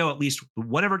 You already know at least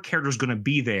whatever character is going to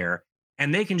be there,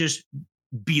 and they can just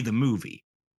be the movie.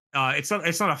 It's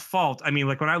not a fault. I mean,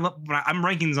 like when I'm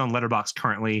ranking these on Letterboxd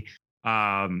currently,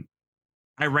 I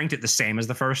ranked it the same as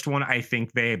the first one. I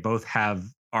think they both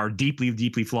are deeply,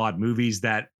 deeply flawed movies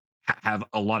that have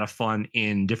a lot of fun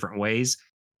in different ways.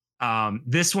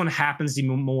 This one happens to be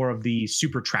more of the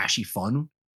super trashy fun,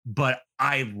 but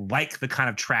I like the kind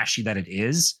of trashy that it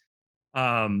is.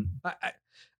 I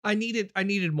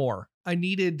needed more. I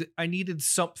needed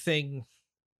something.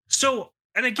 So.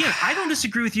 And again, I don't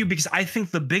disagree with you, because I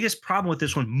think the biggest problem with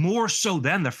this one, more so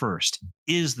than the first,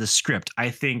 is the script. I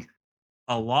think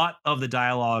a lot of the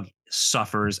dialogue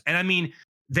suffers. And I mean,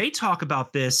 they talk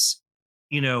about this,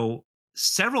 you know,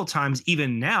 several times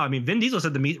even now. I mean, Vin Diesel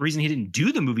said the reason he didn't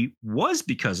do the movie was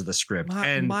because of the script.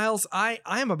 And Miles, I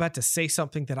am about to say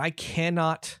something that I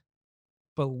cannot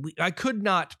believe. I could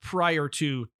not, prior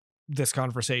to this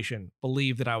conversation,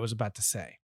 believe that I was about to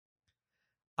say.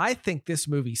 I think this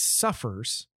movie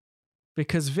suffers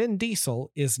because Vin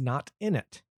Diesel is not in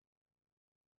it.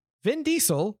 Vin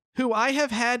Diesel, who I have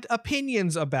had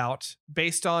opinions about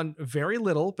based on very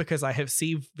little, because I have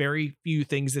seen very few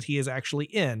things that he is actually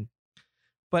in,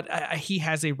 but he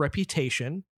has a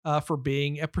reputation for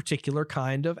being a particular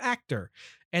kind of actor.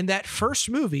 And that first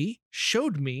movie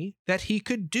showed me that he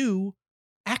could do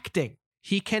acting.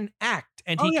 He can act,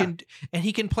 and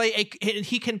he can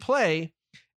play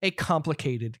a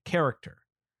complicated character.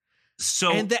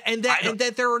 So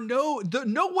that there are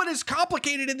no one is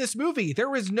complicated in this movie.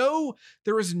 There is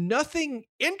nothing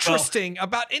interesting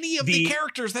about any of the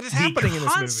characters that is happening in this movie. The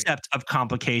concept of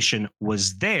complication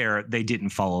was there. They didn't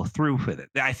follow through with it.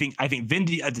 I think Vin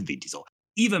Diesel,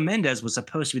 Eva Mendes was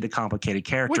supposed to be the complicated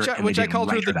character, which I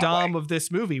called her the Dom of this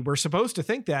movie. We're supposed to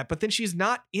think that, but then she's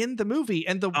not in the movie.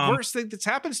 And the worst thing that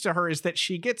happens to her is that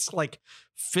she gets like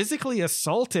physically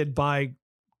assaulted by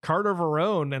Carter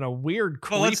Verone in a weird,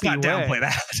 creepy let's not way. downplay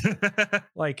that.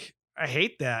 Like, I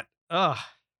hate that. Ugh.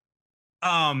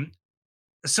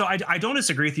 So I don't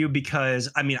disagree with you because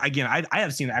I mean, again, I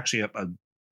have seen actually a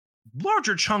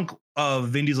larger chunk of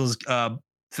Vin Diesel's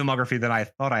filmography than I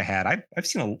thought I had. I've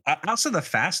seen outside the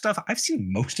Fast stuff. I've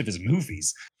seen most of his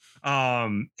movies,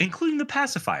 including The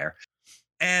Pacifier.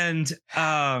 And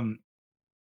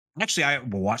actually, I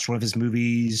watched one of his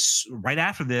movies right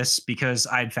after this because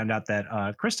I'd found out that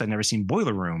Krista had never seen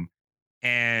Boiler Room,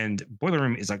 and Boiler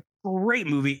Room is a great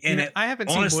movie. And I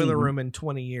haven't seen Boiler Room in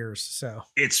 20 years, so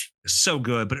it's so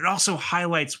good. But it also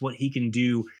highlights what he can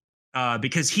do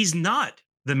because he's not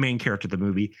the main character of the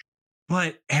movie.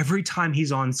 But every time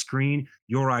he's on screen,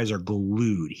 your eyes are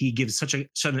glued. He gives such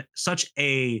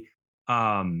a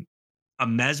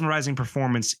mesmerizing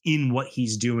performance in what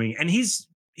he's doing, and he's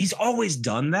always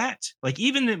done that. Like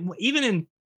even in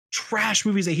trash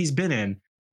movies that he's been in,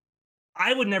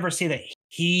 I would never say that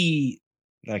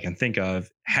that I can think of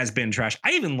has been trash.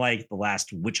 I even like the last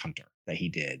Witch Hunter that he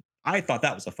did. I thought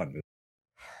that was a fun movie.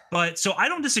 But so I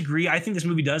don't disagree. I think this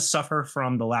movie does suffer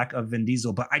from the lack of Vin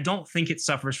Diesel, but I don't think it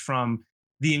suffers from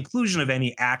the inclusion of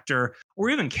any actor or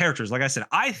even characters. Like I said,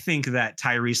 I think that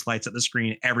Tyrese lights up the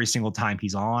screen every single time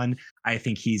he's on. I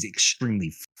think he's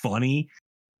extremely funny.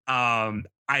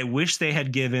 I wish they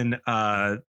had given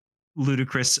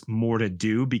Ludacris more to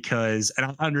do because, and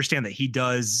I understand that he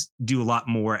does do a lot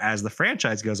more as the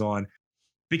franchise goes on,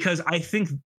 because I think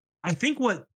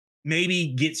what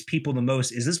maybe gets people the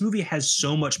most is this movie has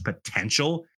so much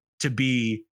potential to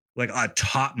be like a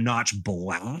top-notch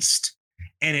blast,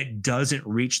 and it doesn't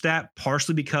reach that,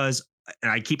 partially because, and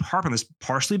I keep harping on this,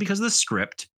 partially because of the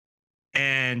script,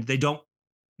 and the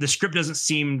script doesn't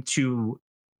seem to,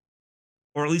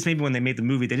 or at least maybe when they made the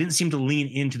movie, they didn't seem to lean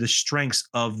into the strengths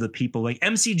of the people like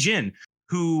MC Jin,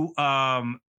 who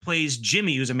plays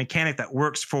Jimmy, who's a mechanic that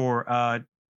works for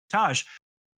Taj.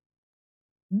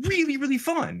 Really, really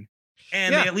fun.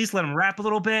 And they at least let him rap a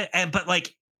little bit. But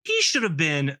like, he should have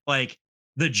been like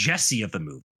the Jesse of the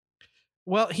movie.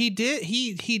 Well, he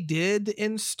did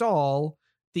install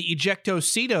the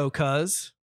Ejectocito,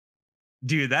 cuz.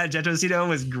 Dude, that Ejectocito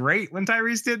was great when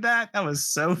Tyrese did that. That was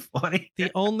so funny. The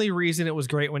only reason it was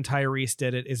great when Tyrese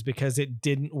did it is because it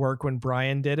didn't work when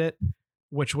Brian did it,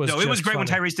 which was it was great funny.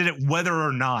 when Tyrese did it, whether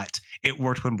or not it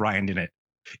worked when Brian did it.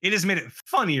 It has made it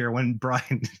funnier when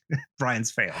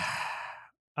Brian's failed.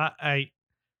 I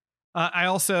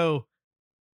also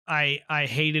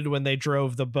hated when they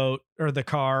drove the boat or the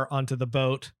car onto the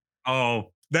boat.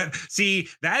 Oh, that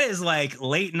is like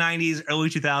late 90s, early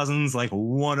 2000s, like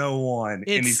 101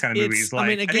 in these kind of movies. Like, I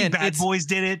mean, again, I think Bad Boys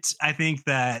did it. I think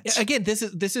that again,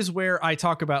 this is where I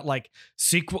talk about like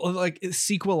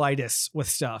sequelitis with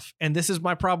stuff. And this is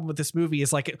my problem with this movie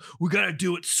is like, we got to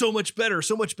do it so much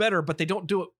better, but they don't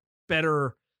do it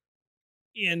better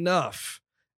enough.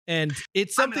 And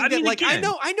it's something that like, again,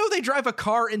 I know they drive a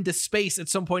car into space at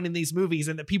some point in these movies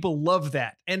and that people love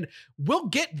that, and we'll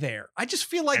get there. I just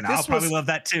feel like I'll probably love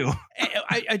that too.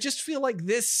 I just feel like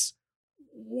this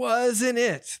wasn't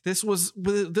it. This was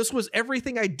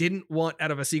everything I didn't want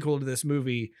out of a sequel to this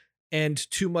movie, and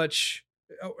too much.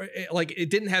 Like, it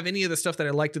didn't have any of the stuff that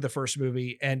I liked of the first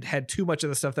movie and had too much of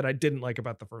the stuff that I didn't like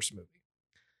about the first movie.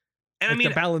 And like,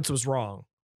 the balance was wrong.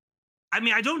 I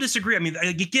mean, I don't disagree. I mean,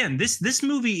 again, this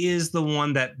movie is the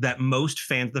one that most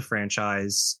fans of the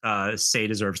franchise say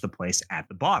deserves the place at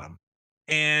the bottom.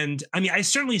 And I mean, I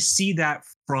certainly see that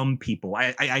from people.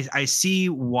 I see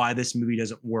why this movie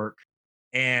doesn't work.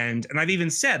 And I've even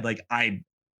said, like,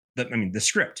 the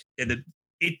script,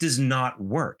 it does not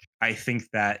work. I think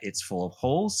that it's full of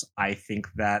holes. I think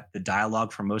that the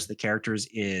dialogue for most of the characters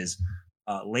is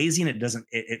lazy, and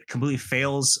it completely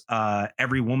fails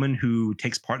every woman who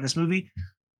takes part in this movie.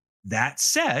 That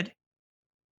said,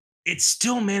 it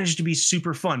still managed to be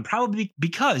super fun, probably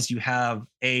because you have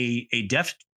a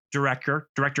deft director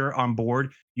on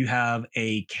board. You have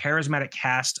a charismatic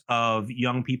cast of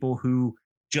young people who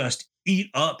just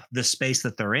eat up the space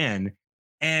that they're in.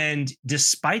 And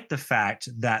despite the fact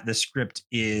that the script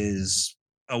is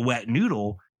a wet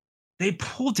noodle, they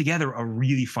pulled together a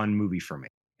really fun movie for me.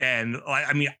 And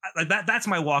I mean, that's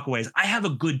my walkaways. I have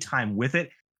a good time with it.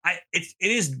 It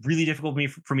is really difficult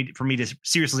for me to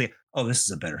seriously say, oh, this is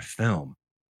a better film,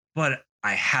 but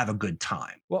I have a good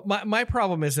time. Well, my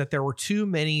problem is that there were too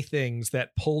many things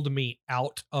that pulled me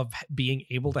out of being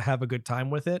able to have a good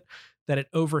time with it, that it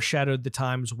overshadowed the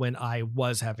times when I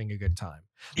was having a good time.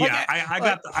 Like, yeah,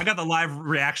 I got the live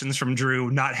reactions from Drew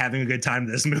not having a good time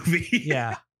in this movie.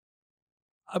 Yeah.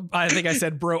 I think I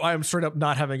said, bro, I am straight up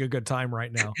not having a good time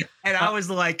right now. And I was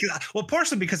like, well,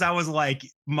 partially because I was like,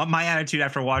 my attitude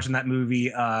after watching that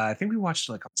movie, I think we watched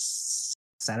like on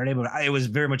Saturday, but it was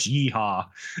very much yeehaw.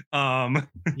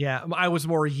 Yeah, I was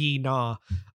more yee nah.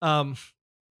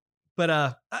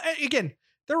 But again,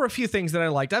 there were a few things that I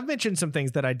liked. I've mentioned some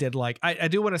things that I did like. I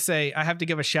do want to say I have to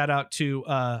give a shout out to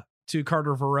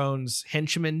Carter Verone's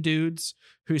henchmen dudes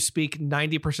who speak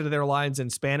 90% of their lines in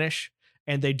Spanish,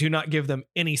 and they do not give them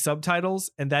any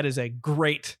subtitles, and that is a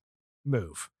great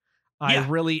move. Yeah.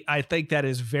 I think that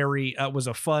is very was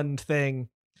a fun thing.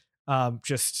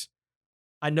 Just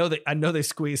I know they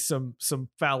squeezed some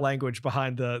foul language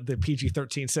behind the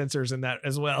PG-13 censors in that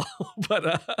as well,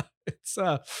 but it's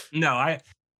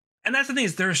and that's the thing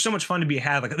is there's so much fun to be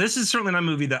had. Like this is certainly not a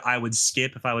movie that I would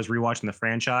skip if I was rewatching the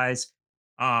franchise.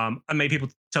 I made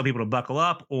tell people to buckle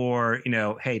up, or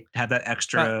hey, have that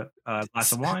extra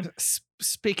glass of wine.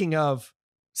 Speaking of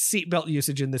seatbelt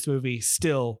usage in this movie,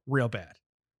 still real bad.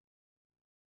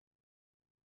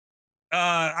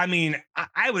 I mean,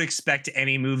 I would expect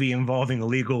any movie involving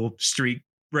illegal street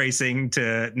racing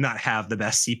to not have the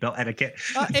best seatbelt etiquette.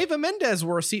 Eva Mendes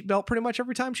wore a seatbelt pretty much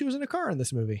every time she was in a car in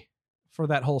this movie for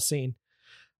that whole scene.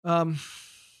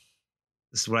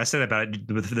 This is what I said about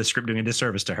it, with the script doing a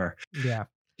disservice to her. Yeah.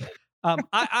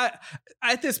 I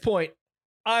at this point,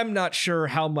 I'm not sure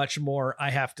how much more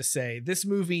I have to say. This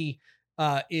movie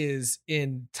is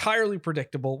entirely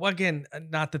predictable. Well, again,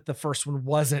 not that the first one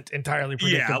wasn't entirely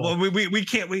predictable. Yeah, well, we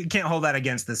can't hold that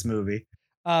against this movie.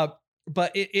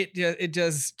 But it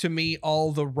does to me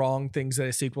all the wrong things that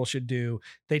a sequel should do.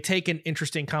 They take an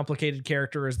interesting, complicated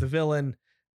character as the villain,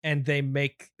 and they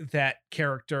make that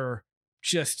character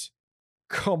just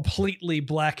completely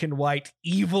black and white,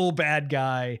 evil bad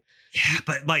guy. Yeah,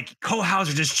 but like Cole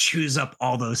Hauser just chews up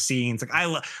all those scenes. Like I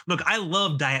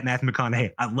love Diet Matthew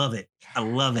McConaughey. I love it. I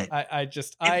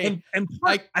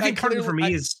think part of it for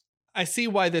me is I see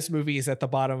why this movie is at the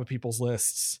bottom of people's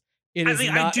lists. It is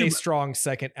not a strong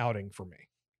second outing for me.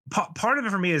 Part of it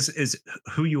for me is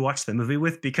who you watch the movie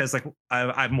with, because like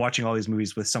I'm watching all these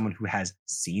movies with someone who has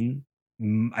seen,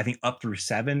 I think, up through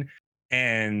 7,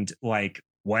 and like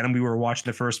when we were watching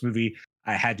the first movie,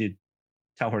 I had to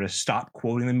tell her to stop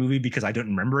quoting the movie because I don't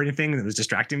remember anything and it was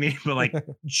distracting me. But like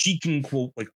she can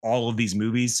quote like all of these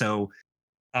movies, so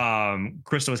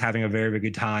Krista was having a very, very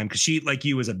good time because she, like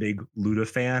you, was a big Luda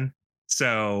fan.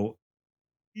 So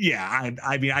yeah,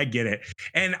 I mean, I get it.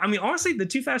 And I mean, honestly, the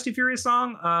Too Fast, Too Furious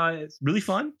song is really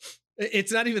fun.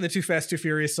 It's not even the Too Fast, Too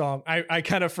Furious song. I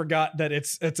kind of forgot that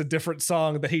it's a different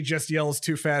song that he just yells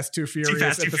Too Fast, Too Furious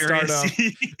at the start of.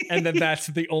 And then that's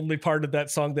the only part of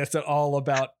that song that's at all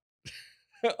about,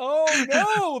 oh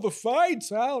no, the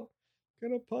fight's out.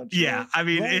 Gonna punch. Yeah, I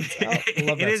mean,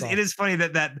 it is funny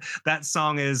that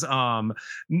song is I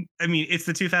mean, it's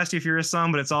the Too Fast, Too Furious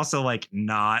song, but it's also like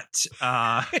not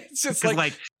it's just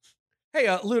like hey,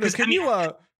 Luda,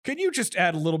 can you just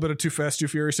add a little bit of Too Fast, Too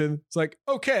Furious in? It's like,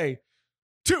 okay,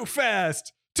 Too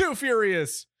Fast, Too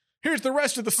Furious. Here's the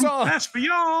rest of the song. That's for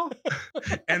y'all.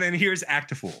 And then here's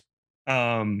Act a Fool.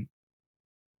 I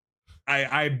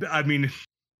mean,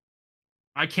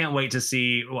 I can't wait to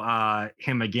see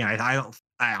him again.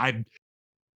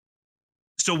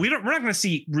 So we're not going to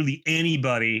see really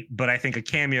anybody, but I think a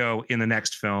cameo in the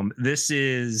next film. This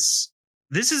is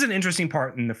an interesting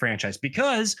part in the franchise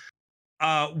because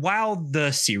while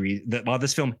this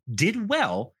film did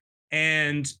well,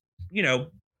 and A-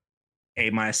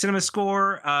 cinema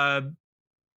score,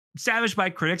 savaged by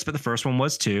critics, but the first one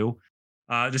was too.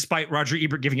 Despite Roger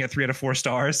Ebert giving it 3 out of 4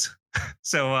 stars.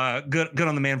 So good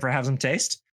on the man for having some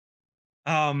taste.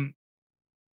 They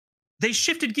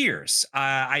shifted gears.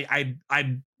 I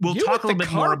will talk a little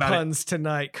bit more about puns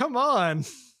tonight. Come on.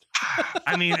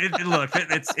 I mean,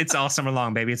 it's all summer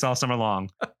long, baby. It's all summer long.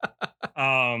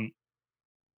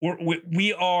 We're going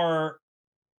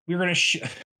to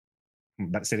I'm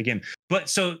about to say it again. But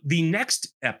so the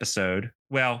next episode,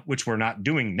 well, which we're not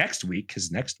doing next week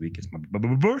because next week is my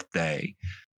birthday.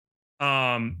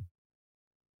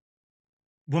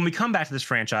 When we come back to this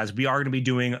franchise, we are going to be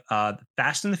doing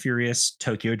Fast and the Furious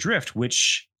Tokyo Drift,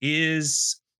 which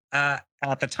is at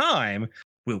the time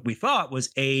we thought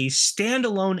was a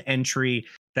standalone entry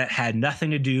that had nothing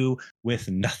to do with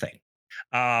nothing.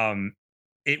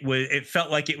 It felt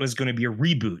like it was going to be a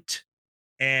reboot.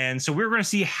 And so we're going to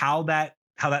see how that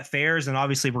fares. And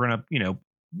obviously we're going to,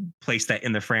 place that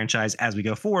in the franchise as we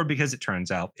go forward, because it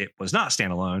turns out it was not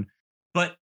standalone.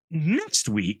 But next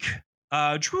week,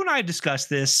 Drew and I discussed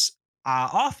this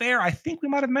off air. I think we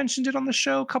might have mentioned it on the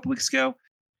show a couple weeks ago.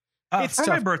 It's for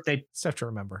tough, my birthday. It's tough to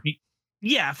remember.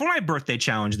 yeah, for my birthday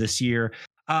challenge this year,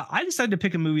 I decided to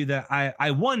pick a movie that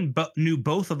knew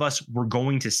both of us were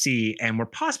going to see, and we're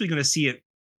possibly going to see it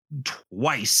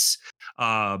twice.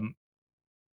 And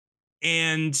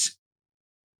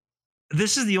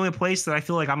this is the only place that I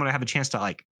feel like I'm going to have a chance to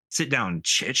like sit down and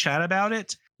chit chat about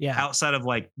it. Yeah. Outside of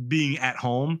like being at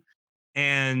home.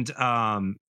 And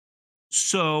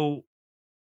so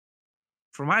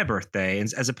for my birthday,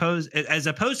 and as opposed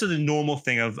to the normal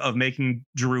thing of making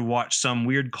Drew watch some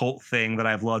weird cult thing that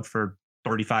I've loved for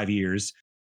 35 years,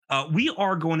 we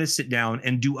are going to sit down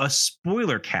and do a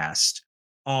spoiler cast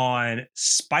on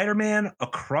Spider-Man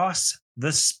Across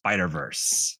the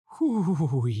Spider-Verse.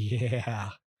 Ooh, yeah.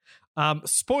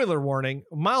 Spoiler warning,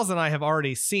 Miles and I have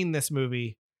already seen this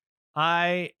movie.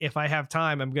 If I have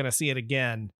time, I'm going to see it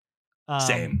again.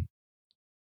 Same.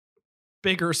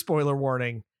 Bigger spoiler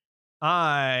warning.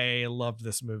 I loved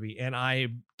this movie and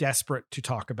I'm desperate to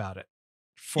talk about it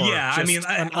for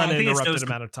an uninterrupted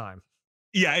amount of time.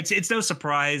 Yeah, it's no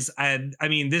surprise. I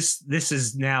mean, this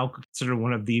is now considered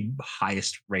one of the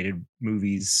highest rated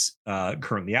movies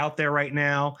currently out there right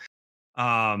now.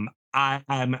 I'm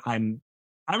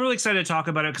really excited to talk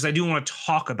about it because I do want to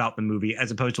talk about the movie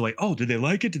as opposed to like, oh, did they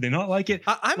like it? Did they not like it?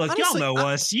 Y'all know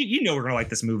us. You know we're gonna like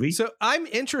this movie. So I'm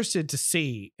interested to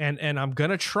see, and I'm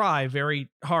gonna try very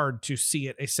hard to see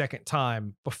it a second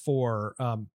time before,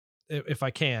 if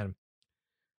I can.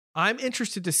 I'm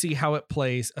interested to see how it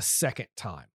plays a second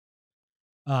time.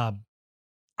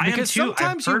 Because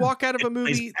sometimes you walk out of a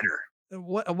movie.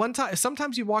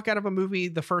 Sometimes you walk out of a movie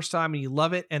the first time and you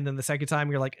love it, and then the second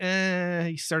time you're like,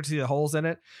 you start to see the holes in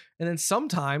it. And then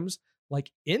sometimes,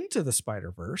 like Into the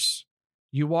Spider-Verse,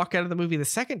 you walk out of the movie the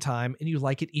second time and you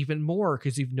like it even more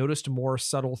because you've noticed more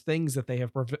subtle things that they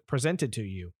have presented to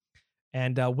you.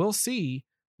 And we'll see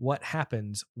what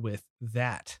happens with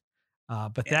that.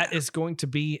 But that is going to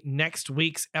be next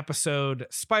week's episode,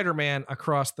 Spider-Man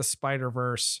Across the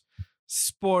Spider-Verse.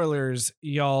 Spoilers,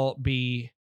 y'all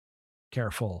be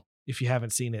careful if you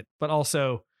haven't seen it, but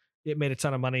also it made a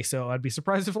ton of money, so I'd be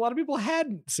surprised if a lot of people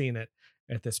hadn't seen it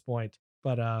at this point.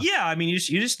 But yeah, I mean, you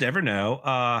just never know.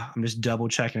 I'm just double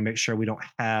checking to make sure we don't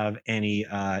have any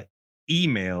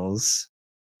emails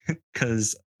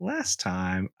because last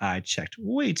time I checked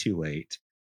way too late.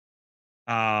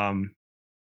 I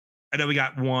know we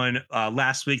got one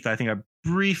last week that I think I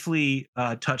briefly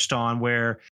touched on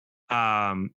where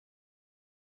our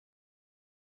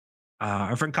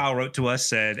friend Kyle wrote to us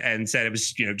said it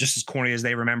was, just as corny as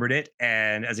they remembered it.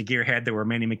 And as a gearhead, there were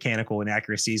many mechanical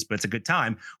inaccuracies, but it's a good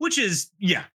time, which is,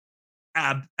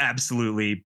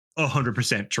 absolutely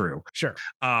 100% true. Sure.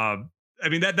 I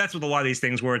mean, that's with a lot of these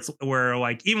things where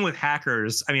like, even with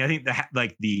hackers, I mean, I think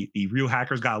the real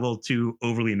hackers got a little too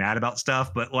overly mad about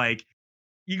stuff, but like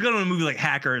you go to a movie like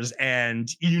Hackers and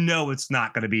it's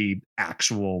not going to be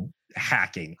actual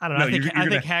hacking. I don't know. I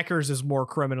think Hackers is more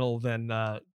criminal than,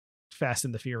 Fast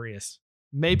and the Furious.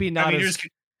 Maybe not as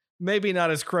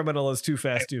criminal as Too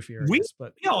Fast, Too Furious,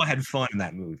 but we all had fun in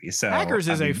that movie. So Hackers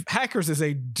is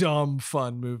a dumb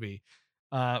fun movie,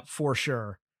 for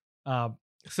sure.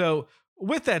 So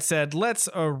with that said, let's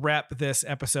wrap this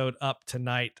episode up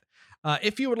tonight.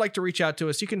 If you would like to reach out to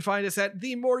us, you can find us at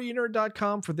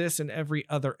themoreyounerd.com for this and every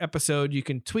other episode. You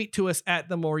can tweet to us at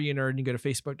themoreyounerd. You can go to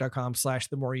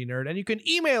facebook.com/themoreyounerd, and you can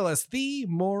email us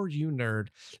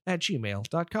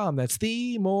themoreyounerd@gmail.com. That's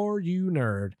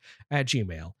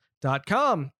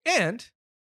themoreyounerd@gmail.com. And,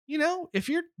 if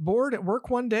you're bored at work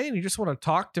one day and you just want to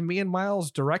talk to me and Miles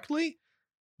directly,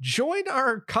 join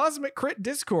our Cosmic Crit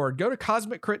Discord. Go to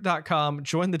cosmiccrit.com,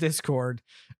 join the Discord,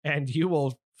 and you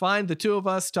will find the two of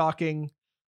us talking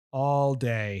all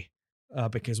day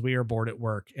because we are bored at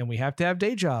work and we have to have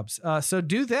day jobs. So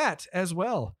do that as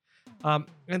well.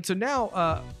 And so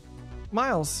now,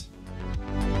 Miles,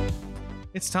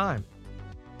 it's time.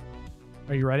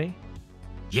 Are you ready?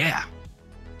 Yeah.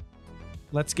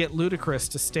 Let's get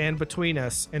Ludacris to stand between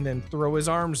us and then throw his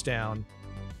arms down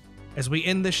as we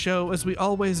end the show, as we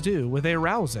always do, with a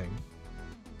rousing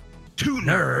 2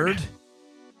 nerd,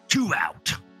 2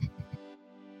 out.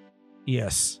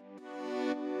 Yes.